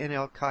 guy in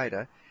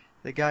Al-Qaeda,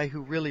 the guy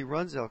who really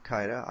runs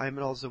Al-Qaeda,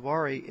 Ayman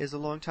al-Zawahiri, is a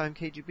longtime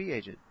KGB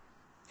agent.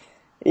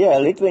 Yeah,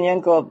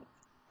 Litvinenko,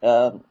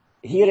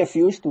 he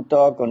refused to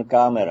talk on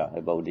camera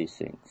about these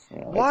things.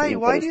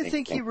 Why do you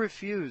think he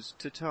refused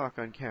to talk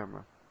on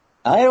camera?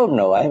 I don't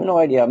know. I have no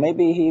idea.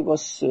 Maybe he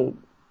was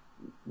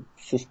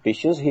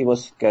suspicious. He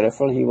was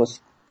careful. He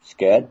was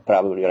scared,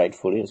 probably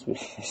rightfully,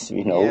 as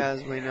we know. Yeah,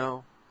 as we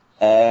know.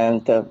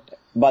 And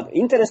but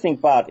interesting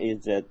part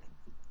is that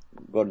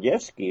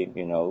Gordievsky,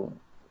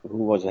 who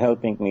was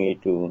helping me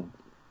to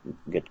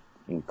get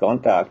in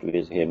contact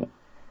with him,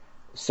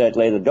 said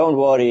later, "Don't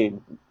worry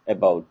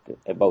about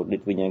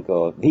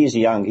Litvinenko. He's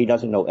young. He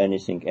doesn't know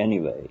anything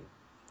anyway,"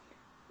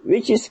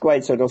 which is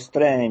quite sort of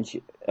strange.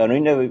 And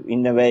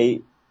in a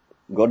way,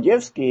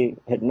 Gordievsky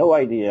had no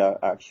idea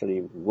actually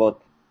what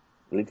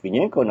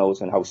Litvinenko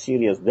knows and how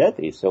serious that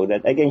is. So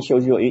that again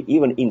shows you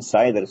even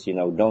insiders,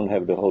 don't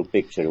have the whole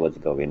picture of what's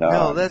going on.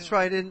 No, that's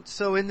right. And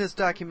so in this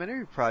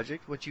documentary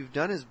project, what you've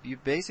done is you're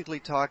basically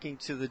talking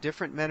to the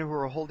different men who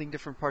are holding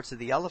different parts of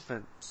the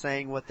elephant,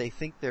 saying what they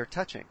think they're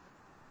touching.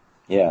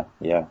 Yeah.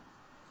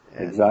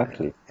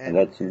 Exactly. And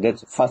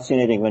that's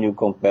fascinating when you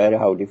compare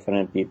how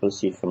different people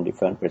see it from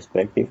different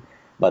perspectives.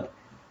 But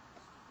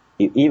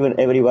even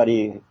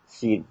everybody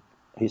see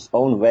his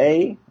own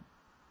way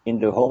in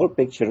the whole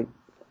picture.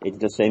 It's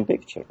the same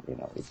picture,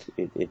 it's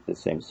the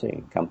same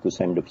thing. Come to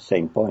the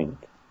same point.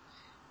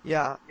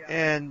 Yeah,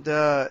 and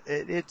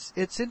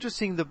it's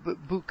interesting. The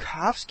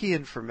Bukovsky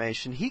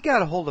information. He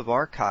got a hold of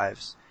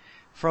archives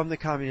from the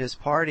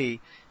Communist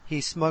Party. He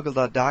smuggled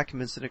out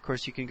documents, and of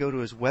course, you can go to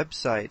his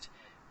website,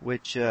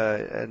 which,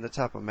 on the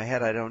top of my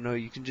head, I don't know.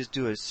 You can just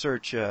do a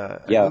search,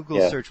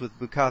 Google search with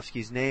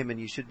Bukovsky's name,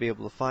 and you should be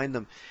able to find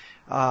them.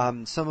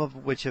 Some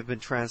of which have been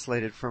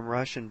translated from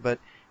Russian, but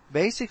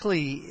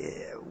basically,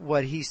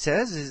 what he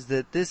says is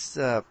that this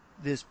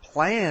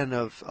plan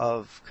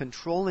of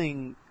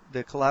controlling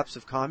the collapse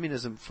of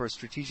communism for a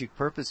strategic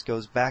purpose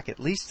goes back at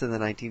least to the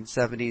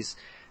 1970s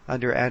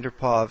under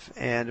Andropov,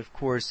 and of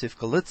course, if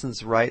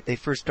Golitsyn's right, they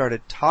first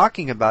started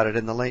talking about it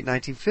in the late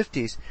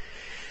 1950s.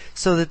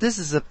 So that this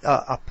is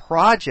a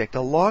project,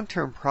 a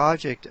long-term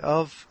project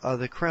of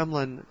the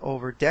Kremlin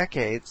over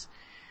decades,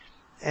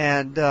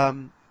 and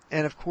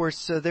of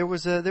course, there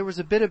was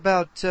a bit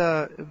about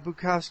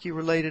Bukovsky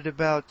related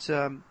about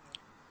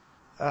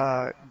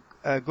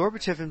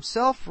Gorbachev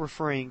himself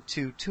referring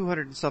to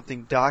 200 and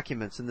something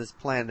documents in this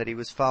plan that he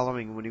was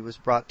following when he was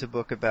brought to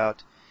book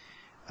about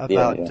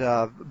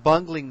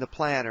bungling the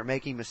plan or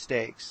making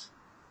mistakes.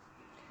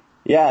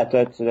 Yeah,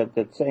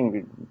 that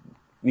thing,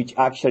 which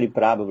actually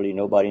probably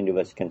nobody in the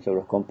West can sort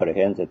of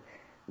comprehend, that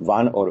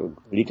one or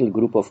little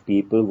group of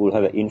people will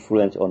have an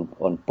influence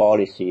on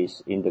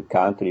policies in the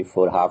country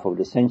for half of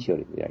the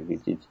century.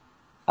 It's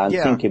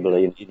unthinkable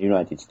in the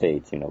United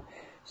States,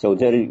 So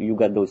there you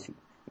got those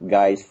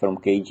guys from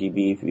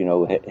KGB,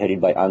 headed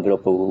by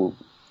Andropov, who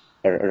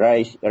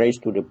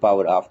raised to the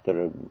power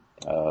after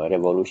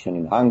revolution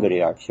in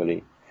Hungary,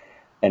 actually.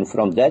 And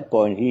from that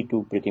point, he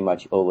took pretty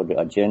much over the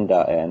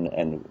agenda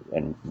and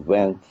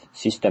went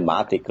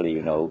systematically,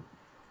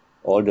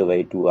 all the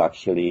way to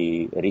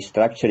actually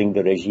restructuring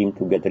the regime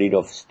to get rid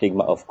of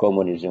stigma of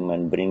communism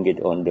and bring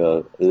it on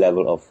the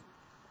level of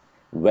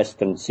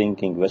Western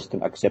thinking,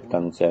 Western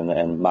acceptance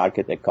and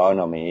market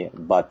economy,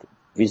 but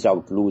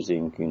without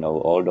losing,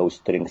 all those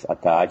strings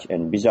attached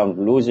and without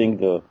losing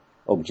the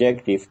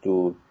objective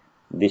to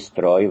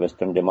destroy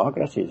Western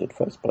democracies at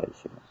first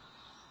place.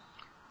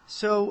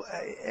 So,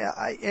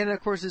 and of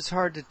course it's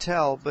hard to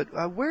tell, but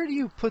where do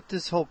you put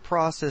this whole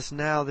process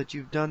now that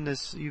you've done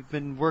this, you've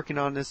been working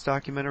on this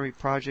documentary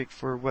project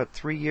for,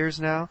 3 years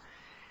now?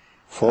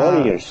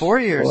 4 years. 4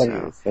 years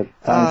now.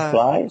 Time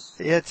flies.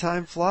 Yeah,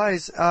 time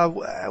flies.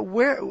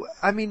 Where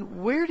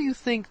do you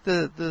think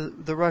the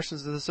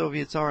Russians or the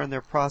Soviets are in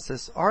their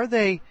process? Are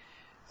they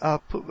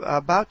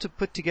about to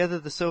put together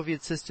the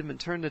Soviet system and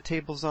turn the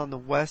tables on the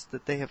West,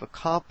 that they have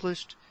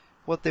accomplished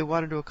what they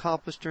wanted to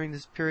accomplish during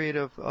this period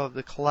of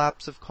the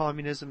collapse of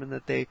communism, and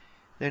that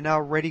they're now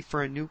ready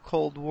for a new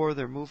Cold War,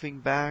 they're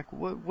moving back?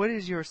 What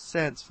is your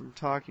sense from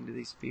talking to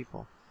these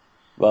people?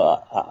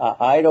 Well,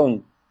 I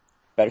don't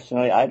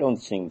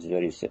think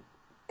there is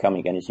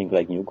coming anything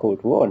like new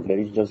Cold War. There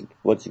is just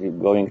what's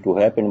going to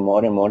happen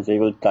more and more. They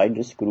will tighten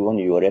the screw on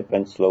Europe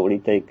and slowly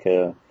take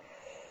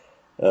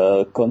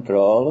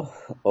control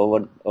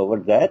over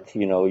that,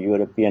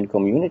 European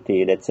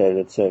community.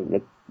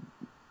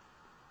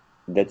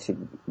 That's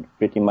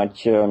pretty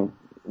much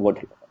what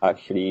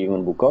actually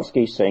even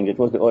Bukovsky is saying. It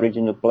was the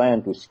original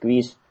plan to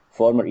squeeze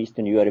former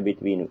Eastern Europe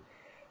between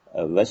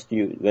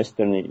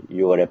Western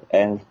Europe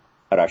and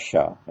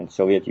Russia and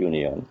Soviet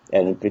Union,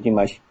 and pretty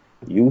much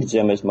use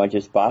them as much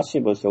as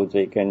possible so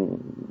they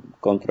can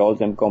control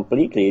them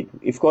completely.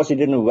 Of course, it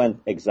didn't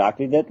went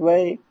exactly that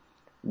way,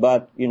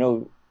 but,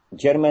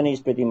 Germany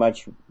is pretty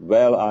much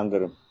well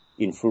under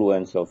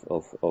influence of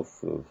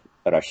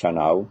Russia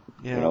now,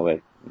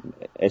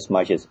 as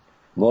much as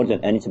more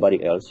than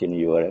anybody else in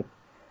Europe.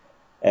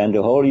 And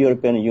the whole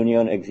European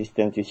Union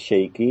existence is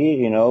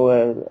shaky,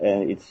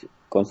 and it's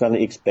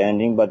constantly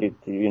expanding, but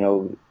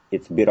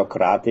it's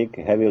bureaucratic,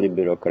 heavily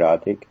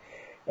bureaucratic.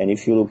 And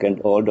if you look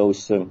at all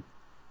those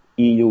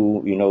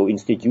EU,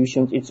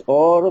 institutions, it's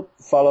all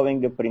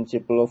following the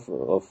principle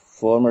of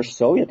former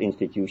Soviet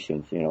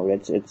institutions.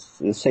 It's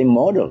the same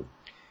model.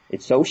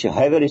 It's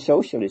heavily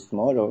socialist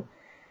model.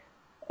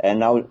 And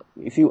now,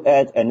 if you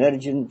add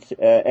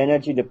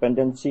energy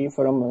dependency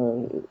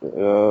from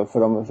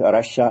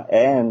Russia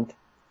and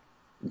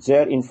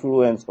their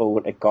influence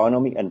over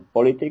economy and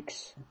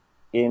politics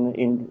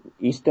in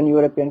Eastern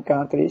European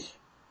countries,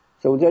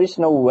 so there is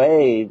no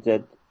way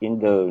that in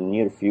the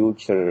near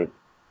future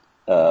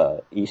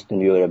Eastern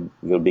Europe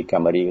will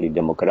become really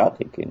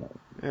democratic.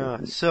 Yeah.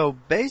 So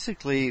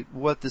basically,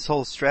 what this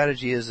whole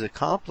strategy is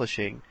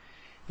accomplishing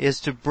is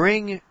to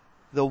bring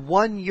the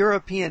one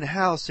European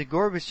house that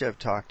Gorbachev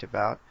talked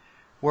about,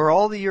 where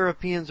all the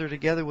Europeans are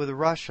together with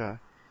Russia,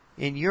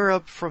 in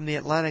Europe from the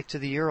Atlantic to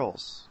the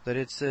Urals. That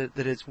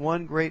it's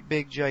one great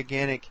big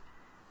gigantic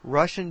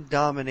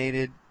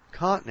Russian-dominated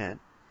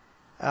continent,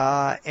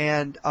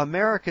 and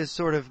America's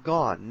sort of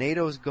gone.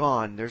 NATO's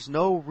gone. There's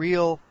no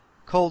real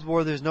Cold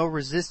War. There's no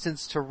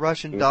resistance to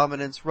Russian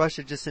dominance.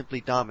 Russia just simply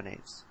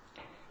dominates.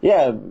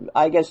 Yeah,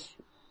 I guess.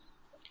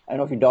 I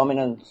don't know if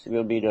dominance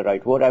will be the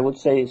right word. I would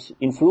say it's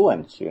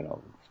influence,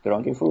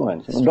 strong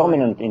influence.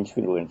 Dominant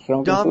influence,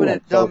 strong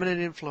influence.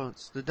 Dominant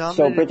influence. The dominant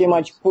so pretty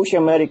influence. much push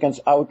Americans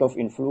out of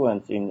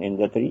influence in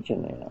that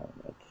region,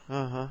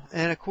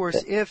 And of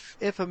course,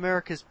 if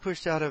America is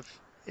pushed out of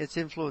its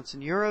influence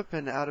in Europe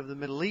and out of the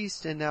Middle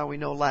East, and now we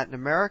know Latin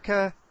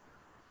America,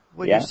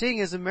 what you're seeing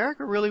is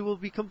America really will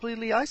be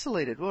completely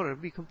isolated, won't it?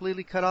 It'll be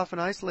completely cut off and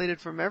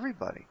isolated from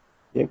everybody.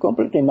 Yeah,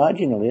 completely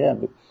marginal, yeah.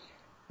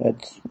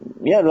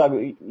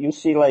 Like you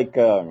see,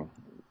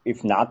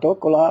 if NATO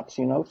collapse,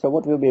 so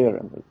what will be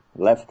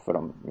left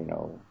from,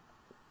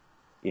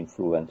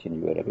 influence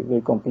in Europe? It will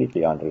be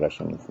completely under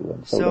Russian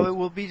influence. So it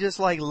will be just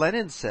like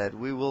Lenin said,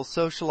 we will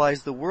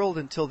socialize the world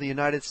until the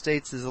United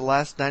States is the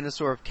last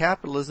dinosaur of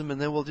capitalism,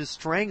 and then we'll just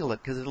strangle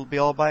it because it'll be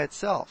all by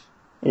itself.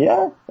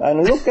 Yeah,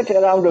 and look at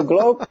around the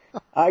globe.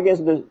 I guess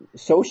the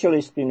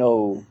socialist,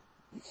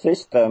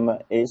 system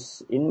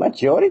is in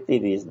majority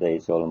these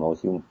days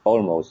almost,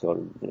 or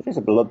there's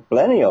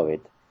plenty of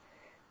it.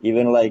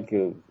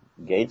 Even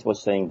Gates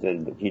was saying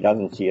that he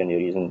doesn't see any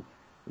reason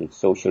that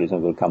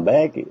socialism will come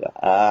back.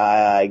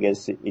 I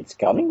guess it's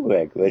coming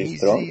back very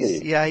strongly.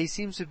 He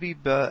seems to be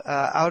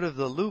out of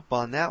the loop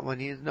on that one.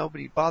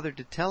 Nobody bothered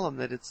to tell him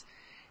that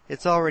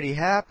it's already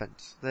happened.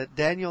 That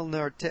Daniel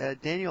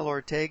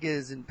Ortega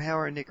is in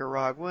power in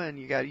Nicaragua, and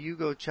you got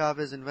Hugo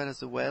Chavez in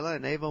Venezuela,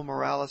 and Evo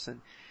Morales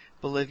in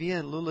Bolivia,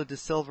 and Lula da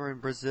Silva in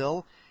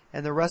Brazil,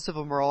 and the rest of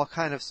them are all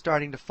kind of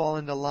starting to fall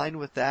into line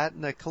with that.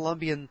 And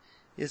Colombia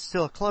is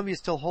still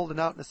holding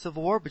out in a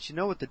civil war, but you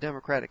know what the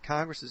Democratic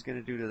Congress is going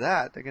to do to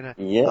that? They're going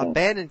to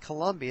abandon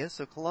Colombia,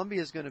 so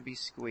Colombia is going to be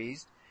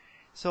squeezed.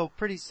 So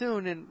pretty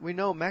soon, and we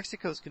know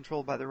Mexico is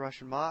controlled by the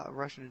Russian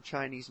and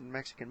Chinese and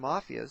Mexican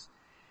mafias.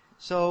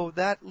 So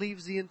that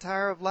leaves the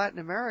entire of Latin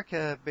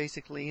America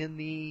basically in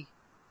the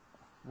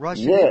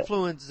Russian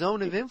influence,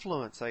 zone of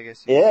influence, I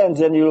guess. And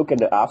then you look at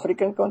the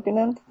African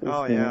continent.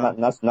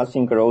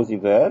 Nothing rosy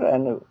there,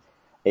 and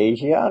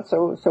Asia.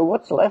 So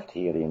what's left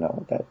here,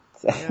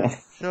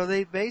 So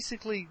they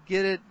basically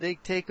they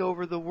take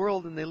over the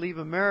world and they leave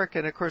America.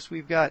 And of course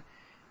we've got,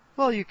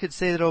 you could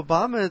say that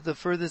Obama, the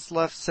furthest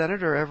left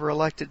senator ever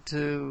elected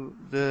to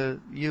the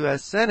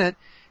U.S. Senate,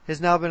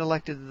 has now been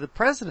elected to the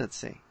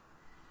presidency.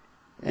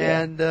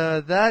 Yeah. And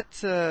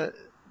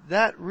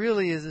that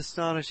really is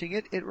astonishing.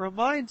 It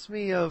reminds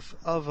me of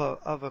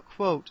a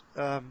quote.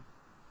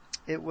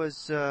 It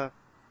was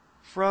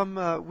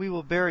from We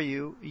Will Bury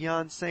You,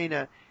 Jan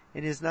Sena,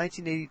 in his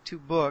 1982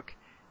 book.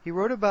 He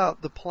wrote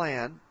about the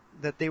plan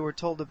that they were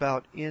told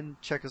about in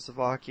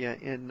Czechoslovakia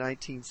in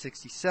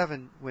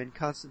 1967 when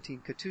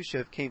Konstantin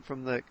Katushev came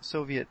from the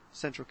Soviet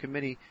Central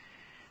Committee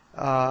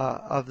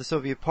of the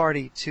Soviet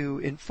Party to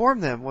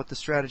inform them what the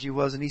strategy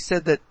was. And he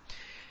said that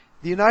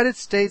the United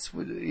States,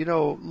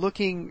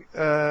 looking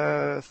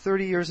 30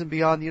 years and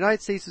beyond, the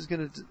United States is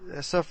going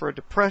to suffer a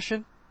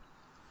depression.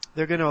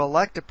 They're going to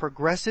elect a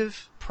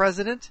progressive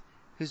president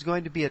who's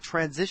going to be a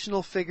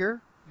transitional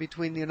figure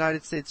between the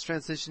United States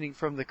transitioning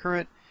from the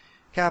current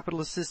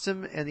capitalist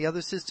system and the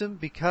other system,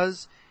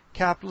 because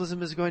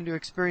capitalism is going to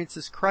experience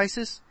this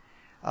crisis.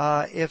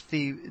 If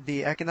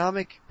the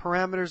economic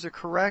parameters are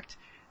correct,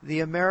 the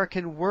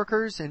American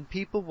workers and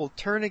people will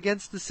turn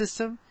against the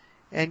system,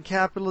 and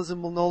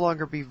capitalism will no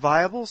longer be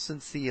viable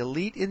since the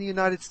elite in the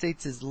United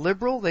States is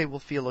liberal. They will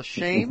feel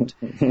ashamed.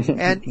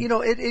 And,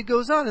 it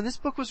goes on. And this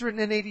book was written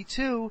in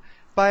 82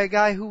 by a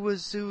guy who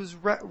was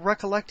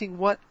recollecting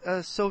what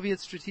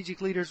Soviet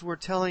strategic leaders were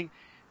telling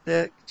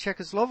the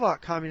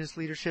Czechoslovak communist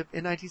leadership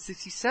in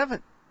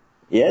 1967.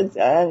 Yes,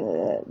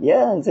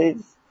 and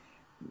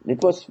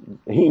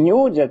he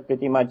knew that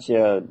pretty much,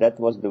 that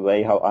was the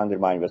way how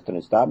undermine Western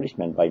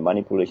establishment by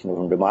manipulation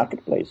from the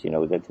marketplace,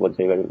 that's what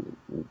they were,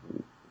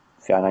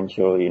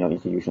 financial,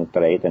 institutional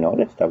trade and all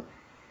that stuff.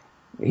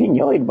 He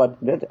knew it, but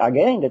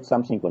that's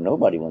something what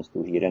nobody wants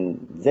to hear.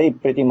 And they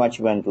pretty much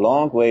went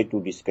long way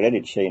to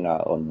discredit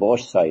Shayna on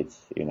both sides,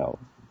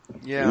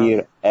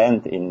 here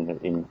and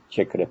in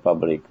Czech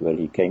Republic where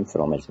he came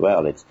from as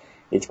well.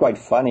 It's quite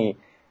funny.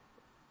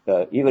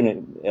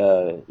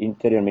 Even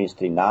Interior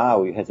Ministry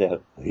now has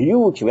a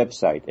huge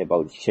website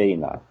about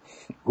Shayna,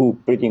 who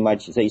pretty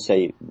much, they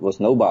say, was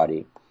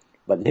nobody.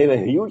 But they have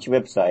a huge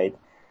website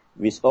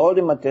with all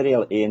the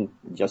material in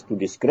just to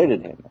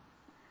discredit him.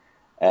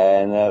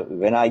 And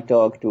when I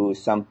talk to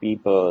some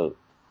people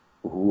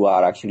who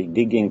are actually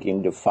digging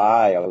in the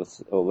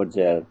files over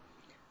there,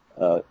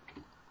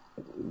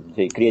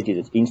 they created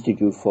an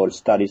Institute for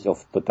Studies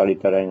of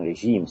Totalitarian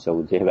Regimes,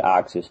 so they have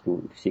access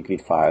to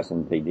secret files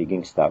and they're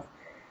digging stuff.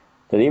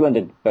 So even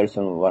the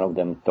person, one of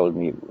them told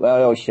me,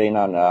 well,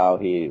 Shayna now,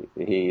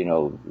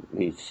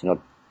 he's not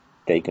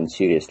taken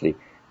seriously.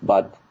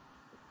 But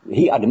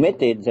he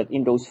admitted that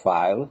in those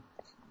files,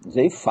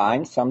 they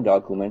find some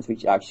documents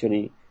which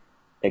actually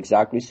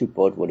exactly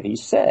support what he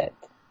said.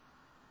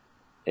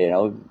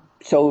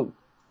 So,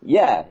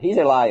 yeah, he's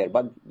a liar,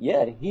 but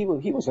yeah, he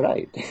was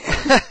right.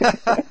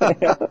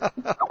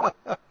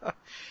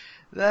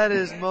 That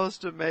is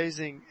most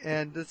amazing.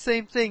 And the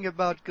same thing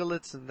about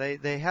Golitsyn.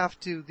 They have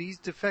to, these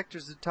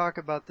defectors that talk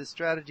about this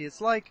strategy, it's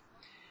like,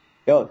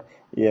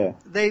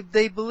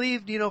 they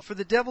believed, for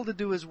the devil to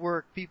do his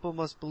work, people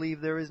must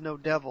believe there is no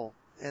devil.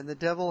 And the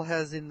devil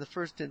has, in the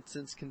first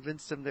instance,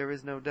 convinced them there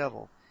is no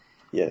devil.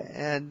 Yeah.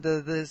 And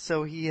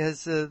so he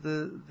has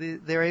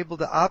they're able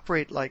to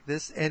operate like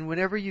this. And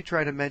whenever you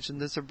try to mention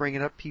this or bring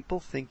it up, people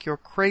think you're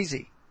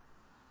crazy.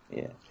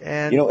 Yeah.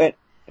 And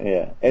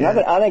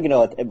another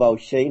anecdote about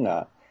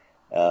Shayna.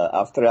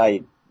 After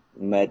I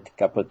met a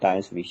couple of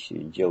times with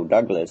Joe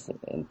Douglas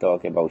and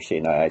talked about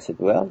Shayna, I said,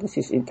 well, this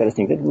is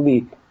interesting. That will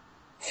be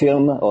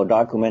film or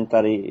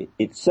documentary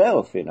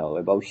itself,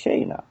 about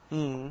Shayna.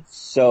 Mm-hmm.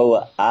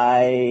 So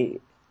I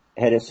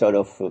had a sort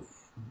of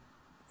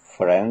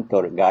friend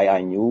or guy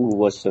I knew who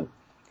was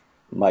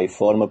my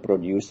former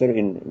producer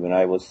when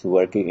I was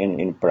working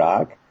in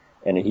Prague,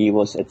 and he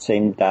was at the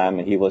same time,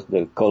 he was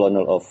the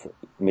colonel of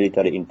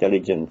military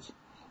intelligence.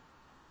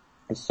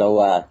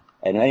 So,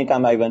 and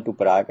anytime I went to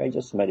Prague, I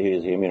just met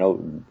with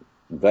him,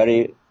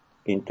 very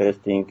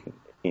interesting,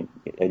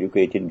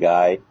 educated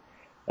guy,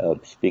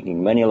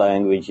 speaking many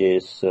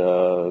languages.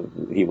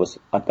 He was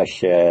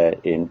attaché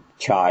in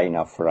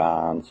China,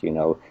 France,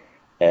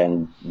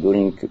 and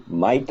during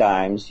my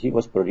times, he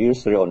was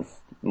producer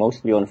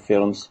mostly on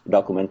films,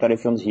 documentary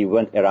films. He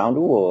went around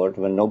the world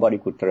when nobody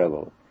could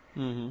travel.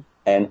 Mm-hmm.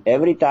 And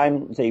every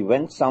time they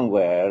went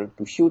somewhere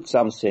to shoot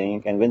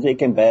something, and when they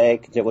came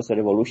back, there was a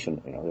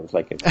revolution. There was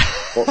like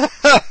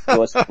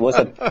was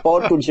a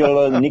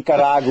Portugal,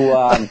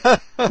 Nicaragua,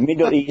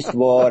 Middle East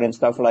war and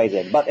stuff like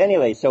that. But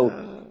anyway, so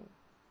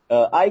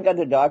I got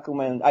a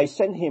document. I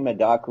sent him a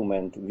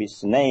document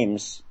with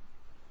names.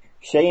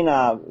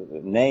 Shayna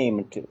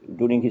named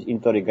during his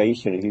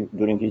interrogation,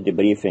 during his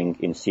debriefing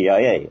in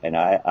CIA, and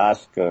I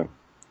asked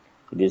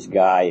this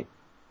guy,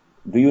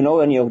 do you know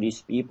any of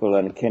these people,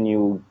 and can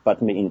you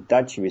put me in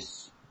touch with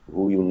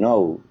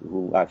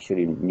who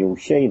actually knew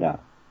Shayna?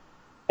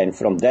 And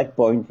from that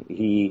point,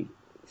 he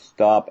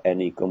stopped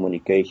any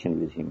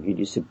communication with him. He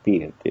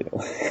disappeared,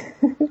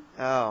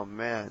 Oh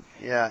man,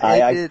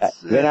 yeah.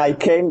 When I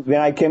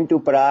came to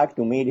Prague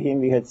to meet him,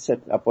 we had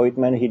set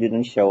appointment. He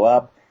didn't show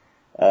up.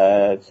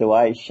 So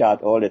I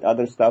shot all that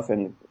other stuff,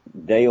 and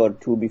day or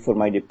two before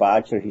my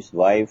departure, his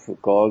wife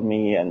called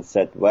me and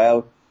said,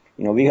 well,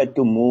 we had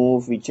to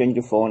move, we changed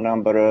the phone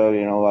number,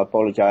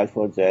 apologize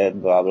for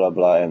that, blah, blah,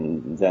 blah,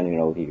 and then,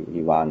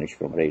 he vanished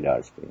from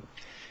radar screen.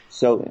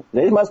 So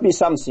there must be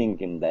something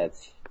in that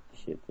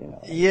shit,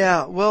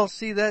 Yeah, well,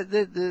 see,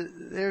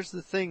 there's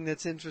the thing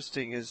that's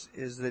interesting is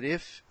that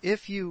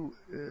if you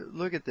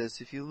look at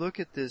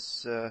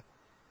this,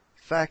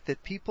 fact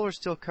that people are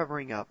still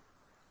covering up,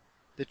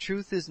 the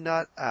truth is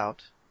not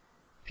out,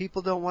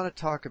 people don't want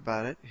to talk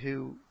about it,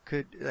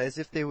 as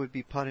if they would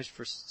be punished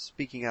for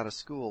speaking out of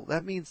school.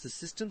 That means the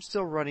system's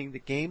still running, the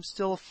game's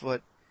still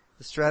afoot,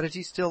 the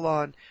strategy's still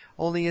on,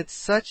 only it's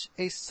such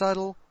a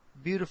subtle,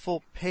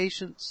 beautiful,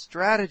 patient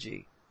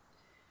strategy.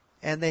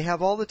 And they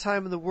have all the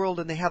time in the world,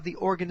 and they have the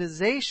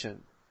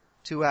organization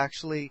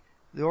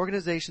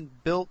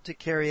built to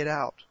carry it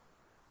out.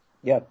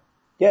 Yeah.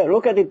 Yeah,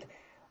 look at it.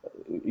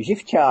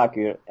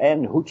 Zhivchak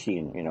and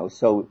Huchin,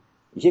 so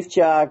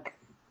Zhivchak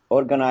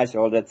organized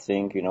all that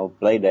thing,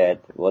 play that,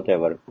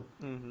 whatever.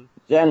 Mm-hmm.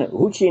 Then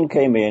Huchin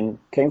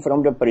came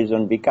from the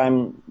prison,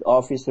 became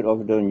officer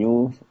of the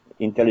new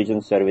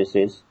intelligence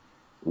services,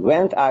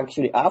 went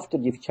actually after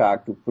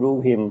Zhivchak to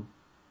prove him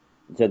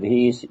that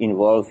he is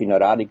involved in a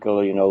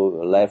radical,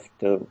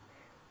 left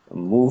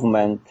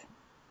movement,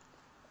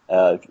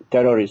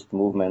 terrorist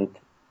movement,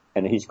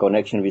 and his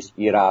connection with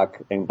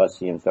Iraq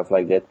embassy and stuff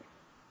like that.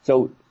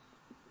 So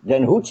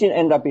Then Huchin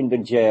ended up in the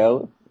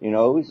jail,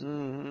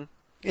 Mm-hmm.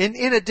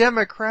 In a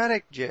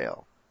Democratic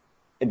jail.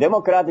 A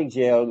Democratic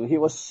jail. He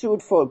was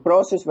sued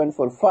process went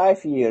for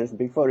 5 years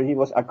before he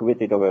was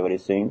acquitted of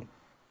everything.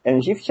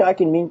 And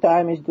Zhivchak, in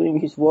meantime, is doing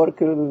his work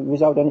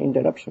without any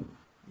interruption.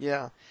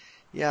 Yeah.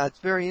 Yeah, it's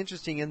very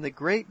interesting. And the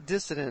great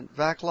dissident,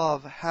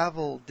 Vaclav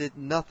Havel, did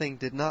nothing,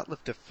 did not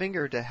lift a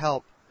finger to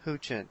help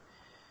Huchin.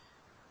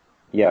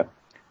 Yeah.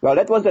 Well,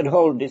 that was that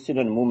whole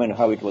dissident movement,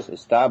 how it was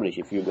established,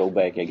 if you go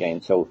back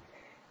again. So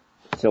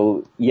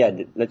yeah,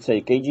 let's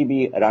say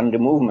KGB ran the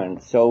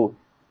movement. So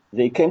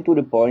they came to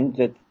the point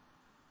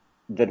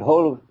that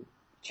whole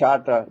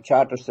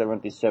Charter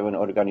 77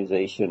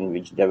 organization,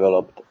 which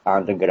developed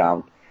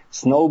underground,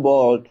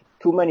 snowballed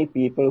too many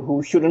people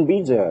who shouldn't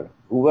be there,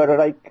 who were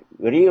like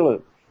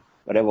real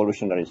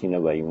revolutionaries in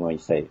a way, you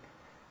might say.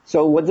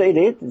 So what they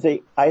did,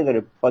 they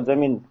either put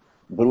them in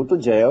brutal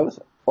jails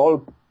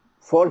or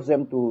forced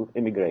them to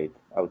immigrate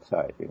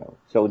outside,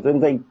 So then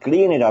they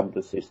cleaned up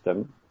the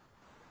system,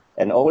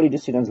 and only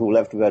dissidents who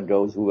left were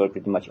those who were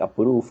pretty much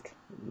approved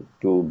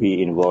to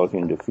be involved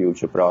in the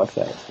future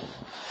process.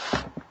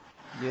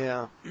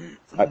 Yeah.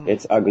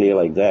 It's ugly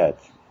like that.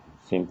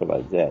 Simple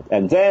like that.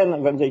 And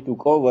then when they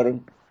took over,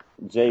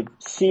 they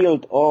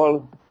sealed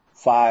all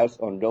files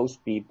on those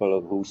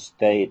people who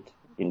stayed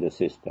in the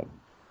system.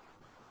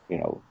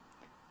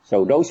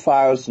 So those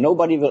files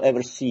nobody will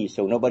ever see,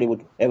 so nobody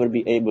would ever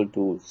be able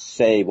to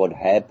say what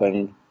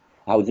happened,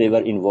 how they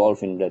were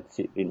involved in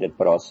that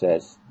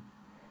process,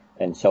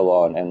 and so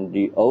on. And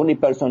the only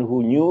person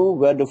who knew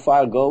where the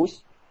file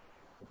goes,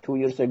 2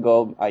 years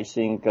ago, I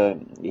think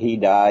he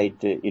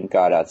died in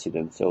car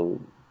accident, so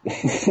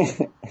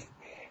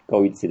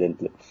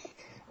coincidentally.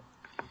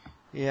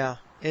 Yeah,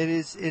 it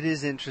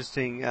is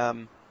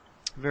interesting,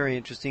 very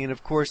interesting. And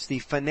of course, the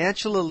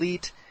financial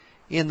elite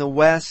in the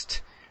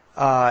West,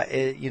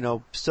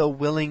 so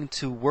willing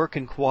to work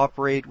and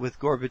cooperate with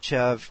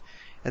Gorbachev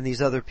and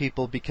these other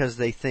people because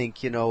they think,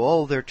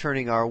 they're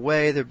turning our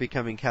way, they're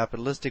becoming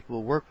capitalistic,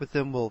 we'll work with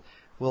them,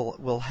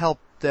 we'll help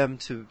them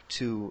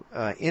to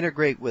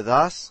integrate with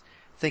us,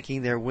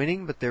 thinking they're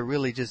winning, but they're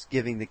really just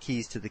giving the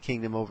keys to the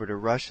kingdom over to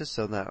Russia.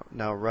 So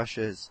now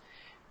Russia has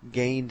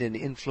gained and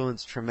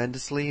influenced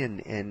tremendously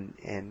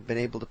and been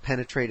able to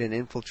penetrate and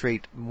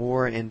infiltrate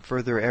more and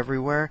further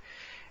everywhere.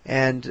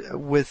 And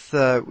with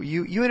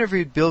you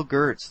interviewed Bill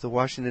Gertz, the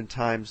Washington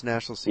Times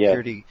national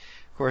security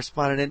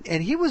correspondent,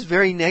 and he was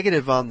very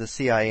negative on the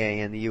CIA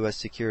and the U.S.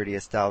 security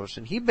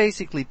establishment. He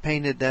basically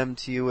painted them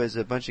to you as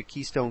a bunch of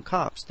Keystone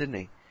cops, didn't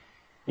he?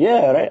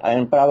 Yeah, right,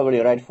 and probably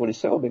rightfully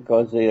so,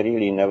 because they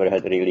really never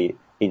had really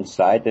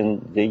insight,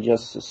 and they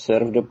just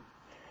served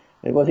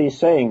what he's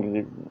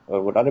saying,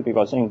 or what other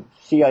people are saying.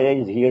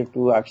 CIA is here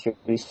to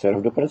actually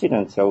serve the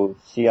president, so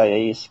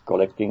CIA is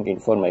collecting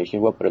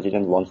information what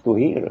president wants to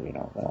hear,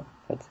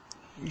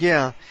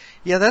 Yeah,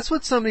 that's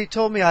what somebody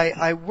told me.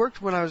 I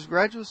worked when I was in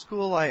graduate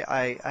school.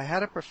 I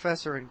had a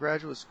professor in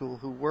graduate school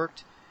who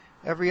worked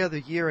every other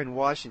year in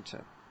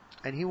Washington.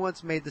 And he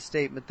once made the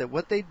statement that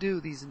what they do,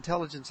 these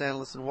intelligence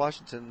analysts in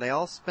Washington, they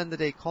all spend the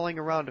day calling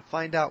around to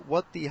find out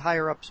what the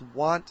higher-ups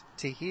want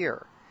to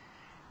hear.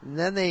 And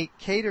then they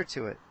cater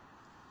to it.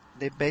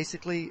 They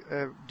basically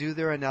do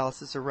their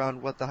analysis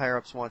around what the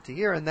higher-ups want to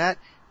hear, and that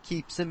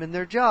keeps them in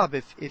their job.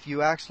 If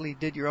you actually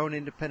did your own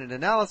independent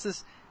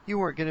analysis, you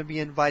weren't going to be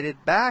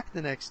invited back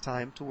the next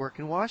time to work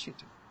in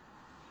Washington.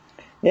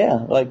 Yeah,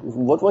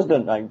 what was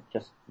I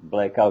just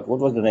black out, what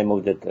was the name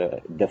of that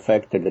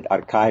defector, that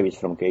archivist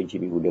from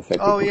KGB who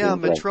defected? Oh yeah,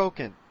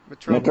 Mitrokhin.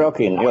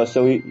 Mitrokhin, yeah,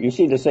 so you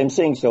see the same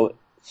thing, so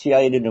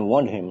CIA didn't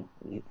want him.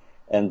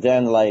 And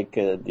then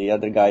the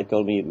other guy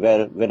told me,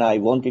 when I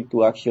wanted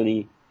to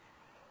actually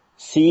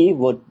see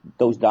what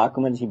those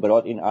documents he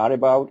brought in are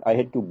about, I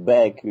had to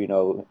beg,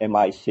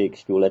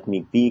 MI6 to let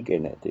me peek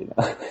in it,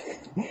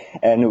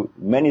 And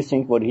many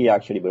things what he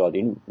actually brought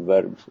in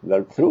were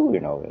true,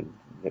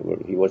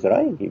 he was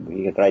right.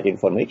 He had right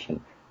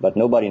information, but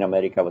nobody in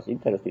America was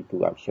interested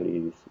to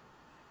actually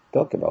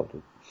talk about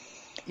it.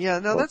 Yeah,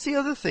 now that's the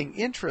other thing,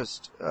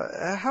 interest.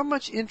 How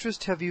much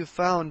interest have you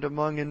found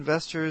among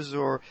investors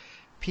or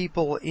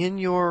people in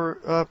your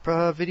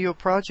video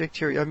project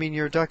here? I mean,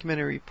 your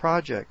documentary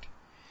project.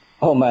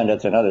 Oh man,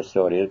 that's another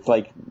story. It's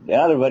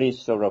another very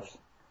sort of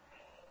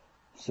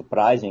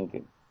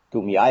surprising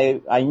to me.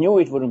 I knew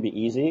it wouldn't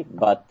be easy,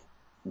 but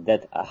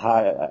that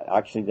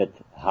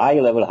high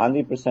level,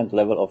 100%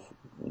 level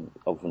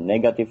of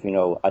negative,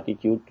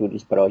 attitude to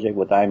this project,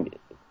 what I'm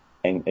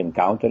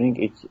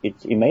encountering,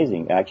 it's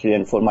amazing actually.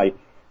 And for my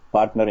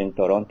partner in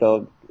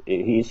Toronto,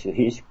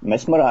 he's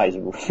mesmerized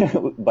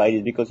by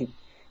it because it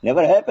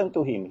never happened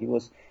to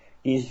him.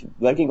 He's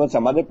working on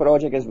some other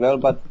project as well,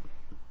 but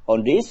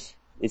on this,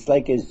 it's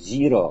like a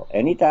zero.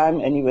 Anytime,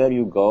 anywhere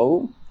you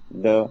go,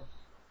 there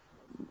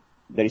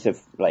is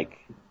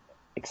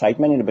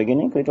excitement in the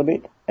beginning a little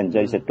bit, and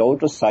there is a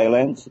total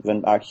silence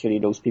when actually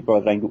those people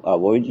are trying to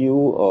avoid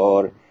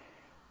you,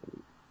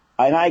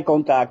 and we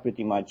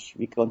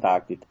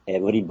contacted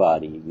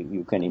everybody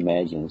you can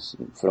imagine,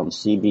 from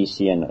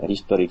CBC and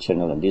History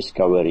Channel and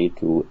Discovery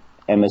to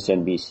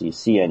MSNBC,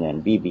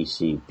 CNN,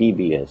 BBC,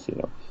 PBS,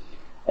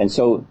 And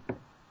so,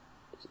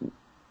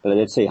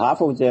 let's say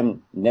half of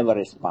them never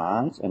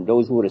respond, and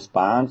those who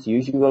respond,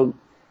 usual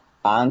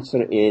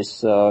answer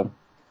is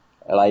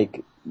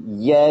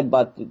yeah,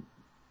 but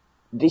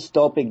this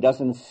topic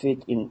doesn't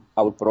fit in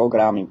our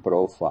programming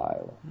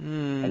profile.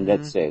 Mm-hmm. And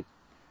that's it.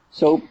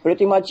 So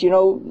pretty much,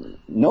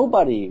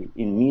 nobody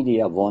in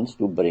media wants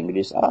to bring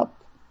this up.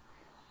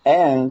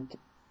 And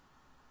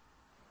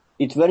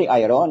it's very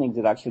ironic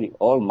that actually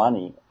all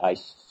money I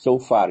so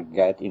far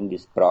get in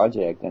this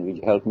project, and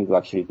which helped me to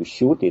actually to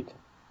shoot it,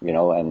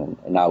 and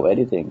now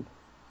editing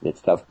that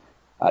stuff,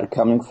 are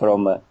coming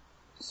from a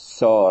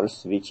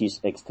source which is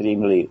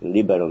extremely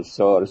liberal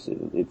source.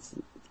 It's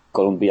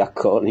Columbia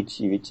College,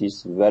 which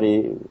is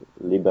very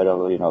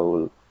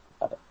liberal,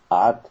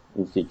 art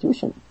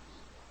institution.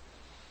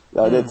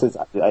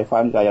 I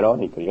find it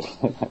ironic, really.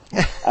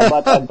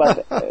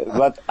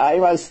 but I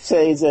must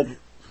say that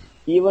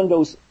even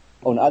those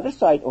on the other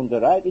side, on the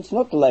right, it's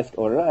not left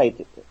or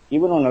right.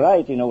 Even on the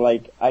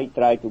right, I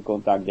try to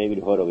contact David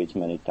Horowitz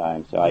many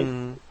times. So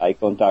I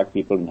contact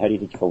people in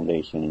Heritage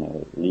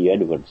Foundation, Lee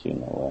Edwards,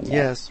 and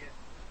yes,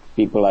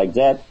 people like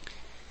that.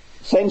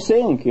 Same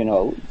thing,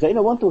 they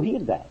don't want to hear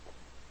that.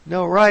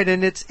 No, right,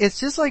 and it's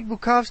just like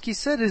Bukovsky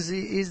said,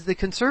 is the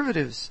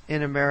conservatives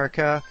in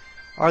America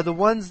are the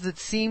ones that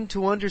seem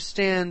to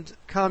understand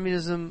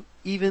communism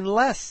even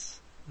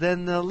less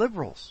than the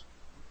liberals.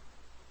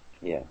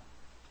 Yeah.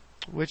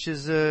 Which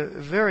is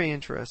very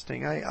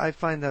interesting. I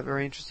find that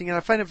very interesting, and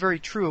I find it very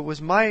true. It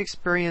was my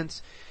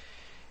experience.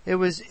 It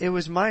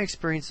was my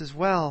experience as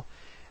well,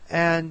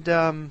 and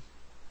when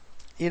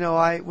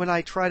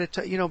I try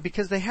to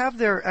because they have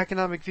their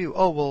economic view.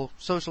 Oh well,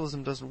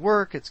 socialism doesn't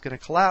work. It's going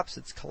to collapse.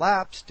 It's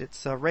collapsed.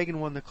 It's Reagan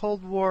won the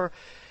Cold War.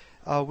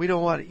 We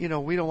don't want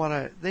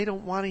to. They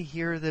don't want to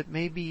hear that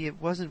maybe it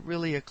wasn't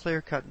really a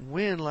clear-cut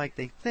win like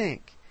they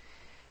think.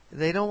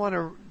 They don't want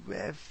to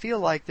feel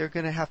like they're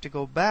going to have to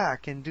go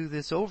back and do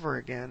this over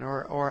again,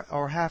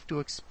 or have to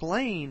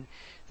explain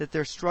that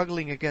they're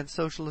struggling against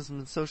socialism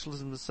and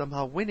socialism is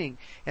somehow winning.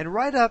 And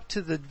right up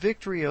to the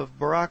victory of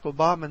Barack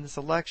Obama in this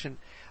election,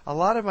 a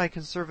lot of my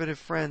conservative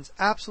friends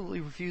absolutely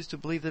refused to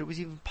believe that it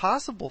was even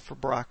possible for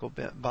Barack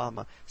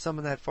Obama,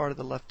 someone that far to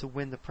the left, to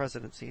win the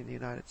presidency in the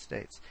United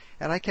States.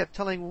 And I kept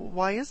telling,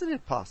 why isn't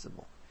it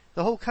possible?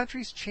 The whole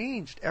country's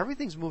changed.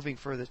 Everything's moving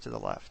further to the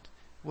left.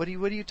 What are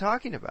you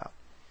talking about?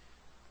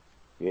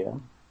 Yeah.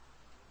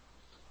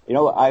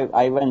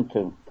 I went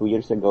 2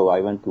 years ago,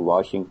 I went to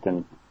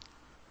Washington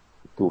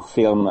to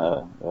film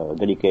a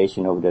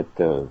dedication of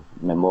that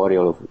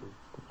memorial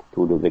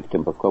to the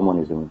victim of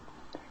communism,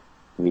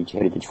 which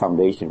Heritage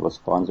Foundation was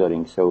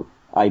sponsoring. So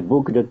I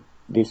booked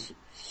this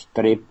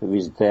trip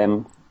with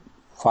them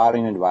far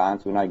in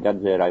advance. When I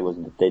got there, I was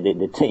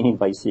detained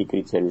by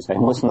Secret Service. I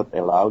was not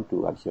allowed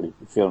to actually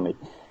film it.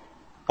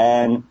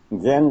 And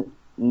then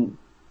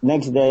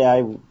next day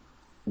I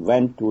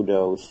went to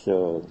those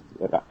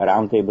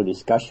roundtable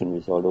discussion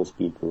with all those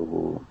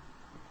people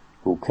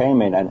who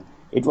came in, and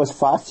it was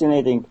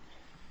fascinating,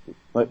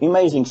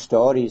 amazing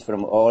stories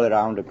from all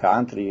around the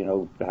country,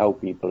 how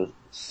people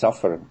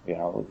suffer,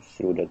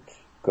 through that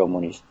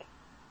communist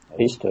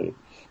history.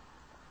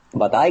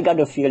 But I got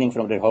a feeling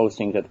from the whole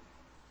thing that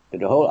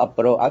the whole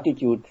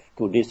attitude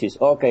to this is,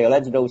 okay,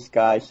 let those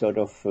guys sort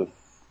of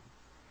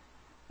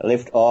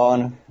live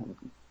on.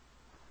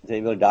 They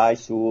will die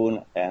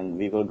soon, and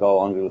we will go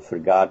on. We will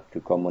forget to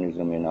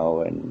communism,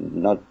 and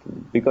not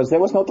because there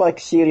was not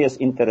serious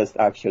interest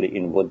actually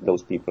in what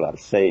those people are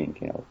saying.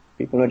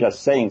 People were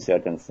just saying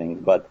certain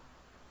things, but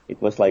it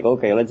was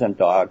okay, let them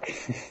talk.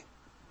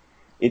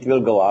 It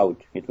will go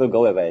out. It will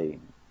go away.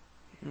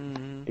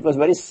 Mm-hmm. It was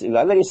very,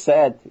 very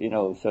sad,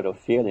 sort of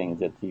feeling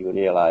that you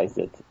realize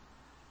that,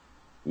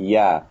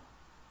 yeah,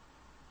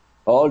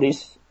 all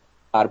these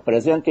are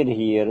presented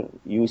here.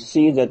 You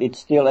see that it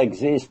still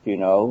exists,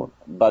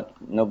 but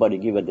nobody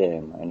give a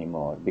damn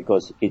anymore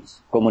because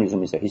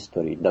communism is a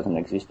history. It doesn't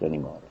exist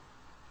anymore.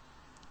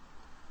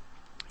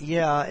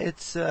 Yeah,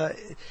 it's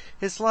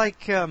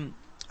like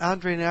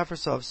Andrei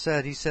Nevrasov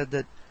said. He said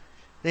that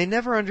they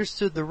never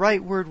understood the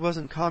right word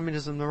wasn't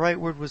communism. The right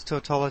word was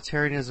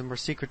totalitarianism or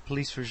secret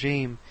police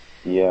regime.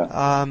 Yeah.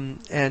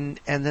 And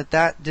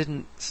that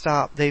didn't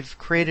stop. They've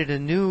created a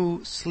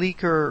new,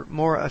 sleeker,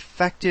 more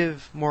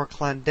effective, more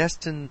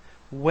clandestine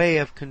way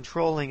of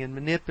controlling and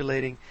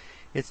manipulating.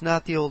 It's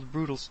not the old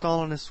brutal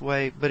Stalinist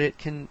way, but it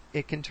can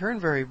turn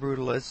very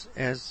brutal,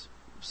 as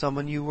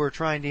someone you were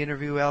trying to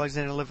interview,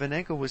 Alexander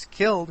Litvinenko, was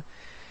killed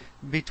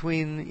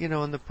between,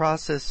 in the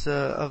process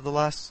of the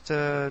last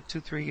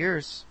 2-3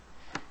 years.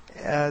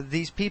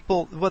 These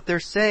people, what they're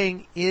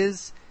saying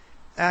is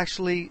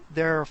actually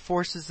there are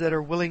forces that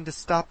are willing to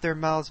stop their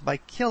mouths by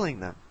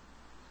killing them.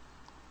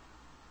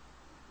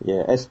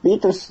 Yeah, as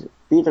Peter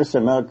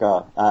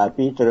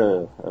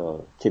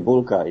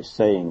Cibulka is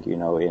saying,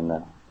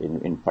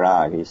 in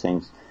Prague, he's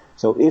saying,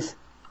 so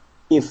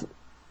if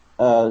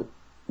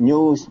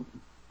new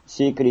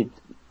secret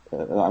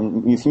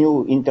with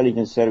new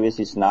intelligence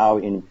services now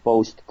in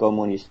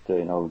post-communist,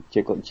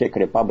 Czech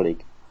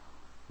Republic,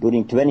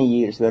 during 20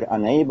 years were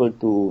unable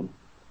to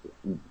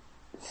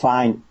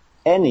find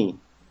any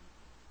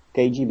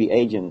KGB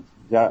agent.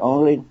 There are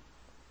only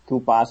two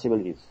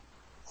possibilities.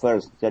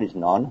 First, there is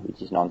none,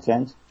 which is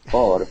nonsense,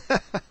 or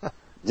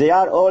they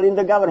are all in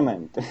the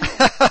government.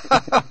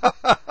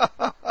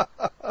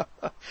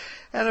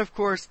 And of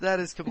course, that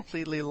is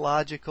completely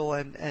logical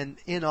and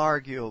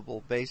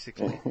inarguable,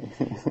 basically.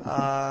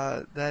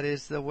 That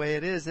is the way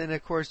it is. And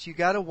of course, you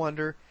got to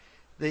wonder.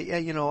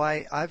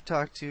 I've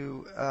talked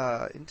to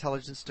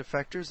intelligence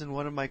defectors, and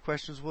one of my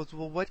questions was,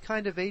 well, what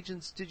kind of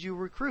agents did you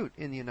recruit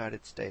in the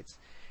United States?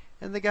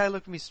 And the guy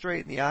looked me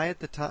straight in the eye. At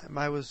the time,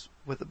 I was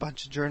with a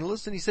bunch of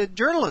journalists, and he said,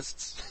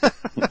 journalists.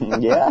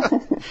 Yeah.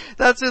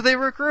 That's who they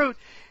recruit.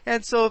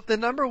 And so if the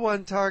number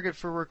one target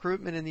for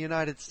recruitment in the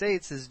United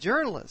States is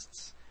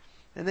journalists,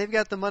 and they've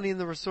got the money and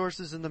the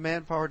resources and the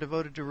manpower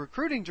devoted to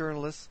recruiting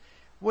journalists,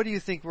 what do you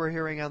think we're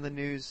hearing on the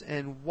news,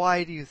 and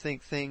why do you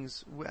think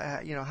things,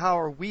 how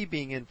are we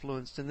being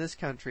influenced in this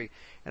country?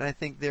 And I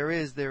think there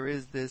is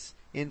this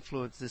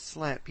influence, this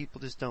slant. People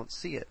just don't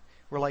see it.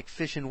 We're like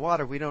fish in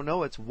water. We don't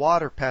know it's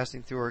water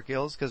passing through our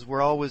gills because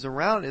we're always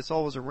around. It's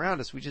always around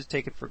us. We just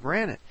take it for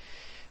granted.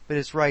 But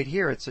it's right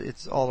here.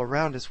 It's all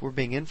around us. We're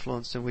being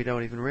influenced and we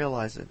don't even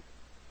realize it.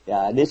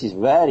 Yeah, this is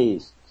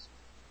very,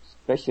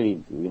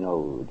 especially,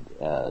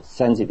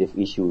 sensitive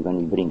issue when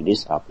we bring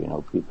this up.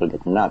 People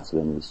get nuts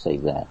when we say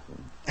that.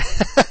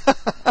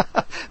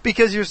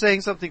 Because you're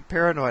saying something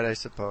paranoid, I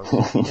suppose,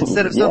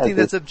 instead of something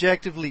that's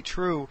objectively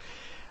true.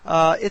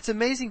 It's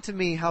amazing to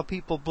me how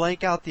people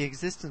blank out the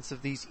existence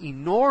of these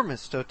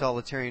enormous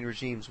totalitarian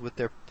regimes with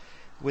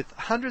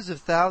hundreds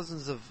of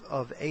thousands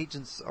of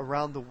agents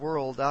around the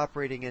world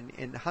operating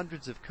in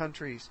hundreds of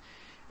countries,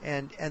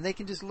 and they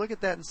can just look at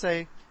that and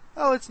say,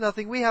 oh, it's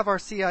nothing. We have our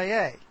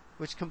CIA,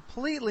 which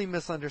completely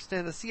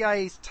misunderstand. The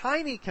CIA is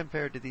tiny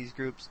compared to these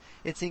groups.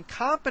 It's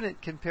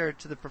incompetent compared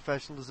to the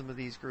professionalism of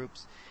these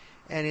groups.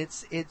 And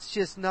it's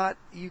just not,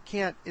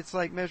 it's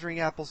like measuring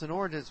apples and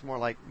oranges. It's more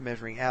like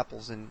measuring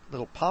apples and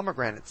little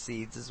pomegranate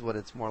seeds is what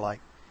it's more like.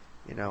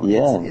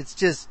 It's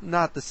just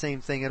not the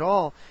same thing at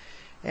all.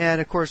 And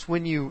of course,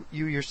 when you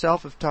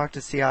yourself have talked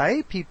to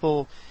CIA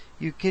people,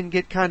 you can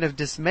get kind of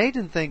dismayed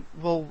and think,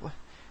 well,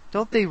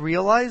 don't they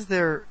realize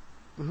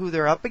who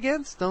they're up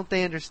against? Don't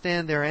they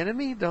understand their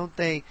enemy? Don't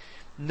they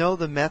know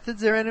the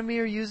methods their enemy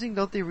are using?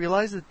 Don't they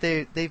realize that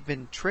they've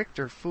been tricked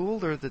or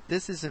fooled, or that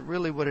this isn't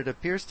really what it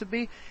appears to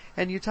be?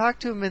 And you talk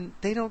to them and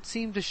they don't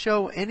seem to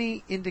show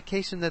any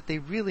indication that they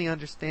really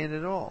understand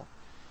at all.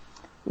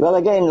 Well,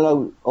 again,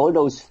 all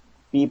those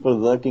people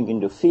working in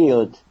the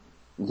field,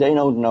 they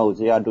don't know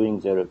they are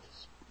doing their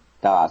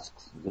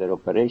tasks, their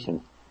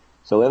operations.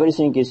 So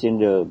everything is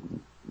in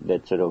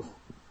that sort of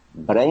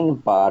brain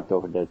part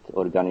of that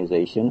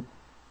organization,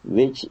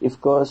 which, of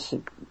course,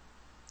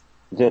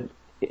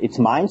 its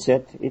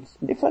mindset, it's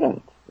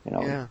different,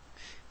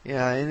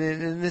 Yeah, and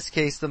in this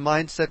case, the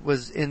mindset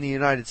was in the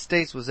United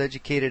States, was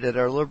educated at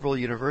our liberal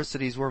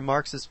universities where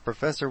Marxist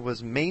professor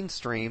was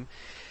mainstream,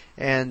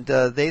 and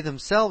they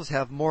themselves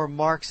have more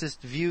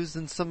Marxist views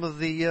than some of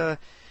the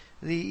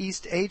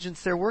East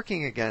agents they're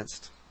working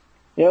against.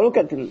 Yeah, look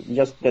at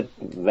just that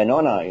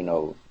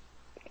Venona,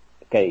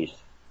 case.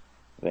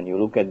 When you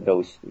look at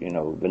those,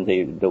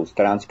 when those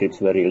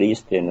transcripts were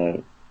released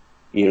in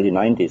early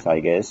 90s, I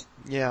guess.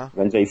 Yeah.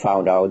 When they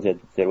found out that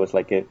there was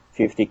like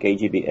 50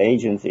 KGB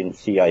agents in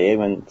CIA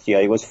when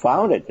CIA was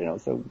founded,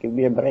 so give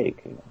me a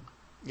break,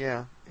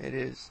 Yeah, it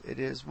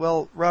is.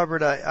 Well,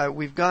 Robert,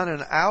 we've gone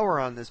an hour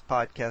on this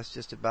podcast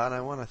just about.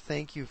 I want to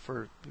thank you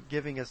for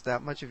giving us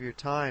that much of your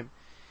time.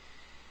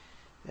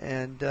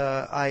 And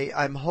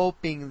I'm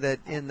hoping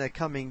that in the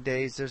coming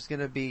days there's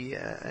going to be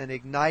an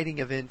igniting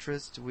of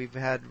interest. We've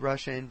had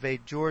Russia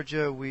invade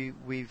Georgia.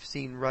 We've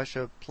seen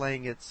Russia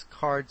playing its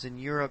cards in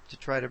Europe to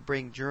try to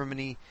bring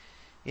Germany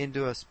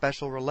into a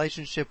special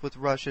relationship with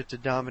Russia to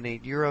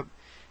dominate Europe.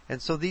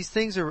 And so these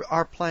things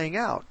are playing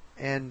out.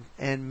 And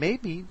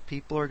maybe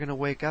people are going to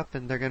wake up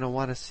and they're going to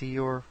want to see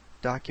your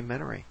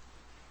documentary.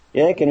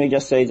 Yeah, can we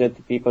just say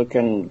that people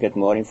can get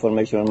more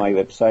information on my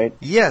website?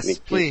 Yes,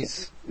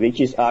 please.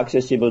 Which is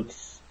accessible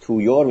to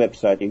your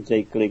website if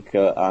they click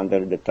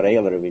under the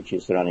trailer which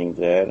is running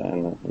there,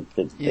 and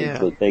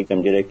it will take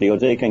them directly. Or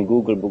they can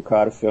Google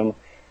Bukhar film,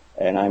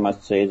 and I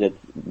must say that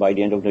by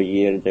the end of the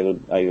year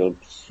I will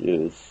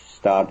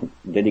start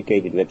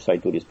dedicated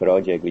website to this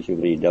project, which will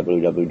be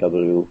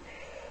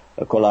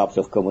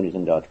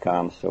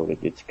www.collapseofcommunism.com, so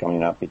that it's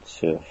coming up,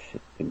 it's in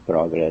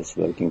progress,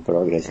 work in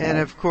progress. And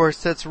now. Of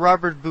course, that's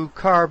Robert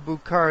Bukhar.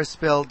 Bukhar is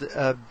spelled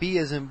B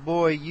as in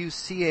boy,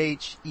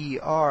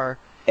 U-C-H-E-R.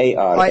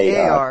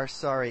 A-R,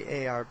 sorry,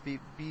 A-R,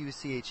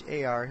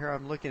 B-U-C-H-A-R. Here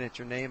I'm looking at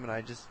your name and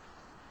I just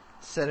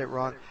said it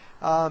wrong.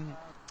 And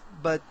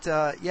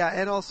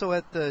also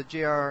at the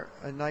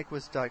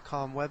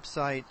jrnyquist.com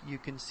website, you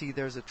can see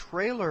there's a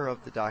trailer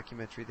of the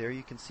documentary there.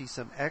 You can see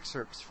some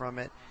excerpts from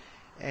it,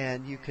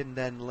 and you can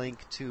then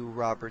link to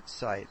Robert's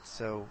site.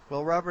 So,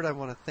 well, Robert, I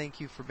want to thank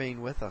you for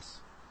being with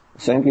us.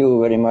 Thank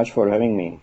you very much for having me.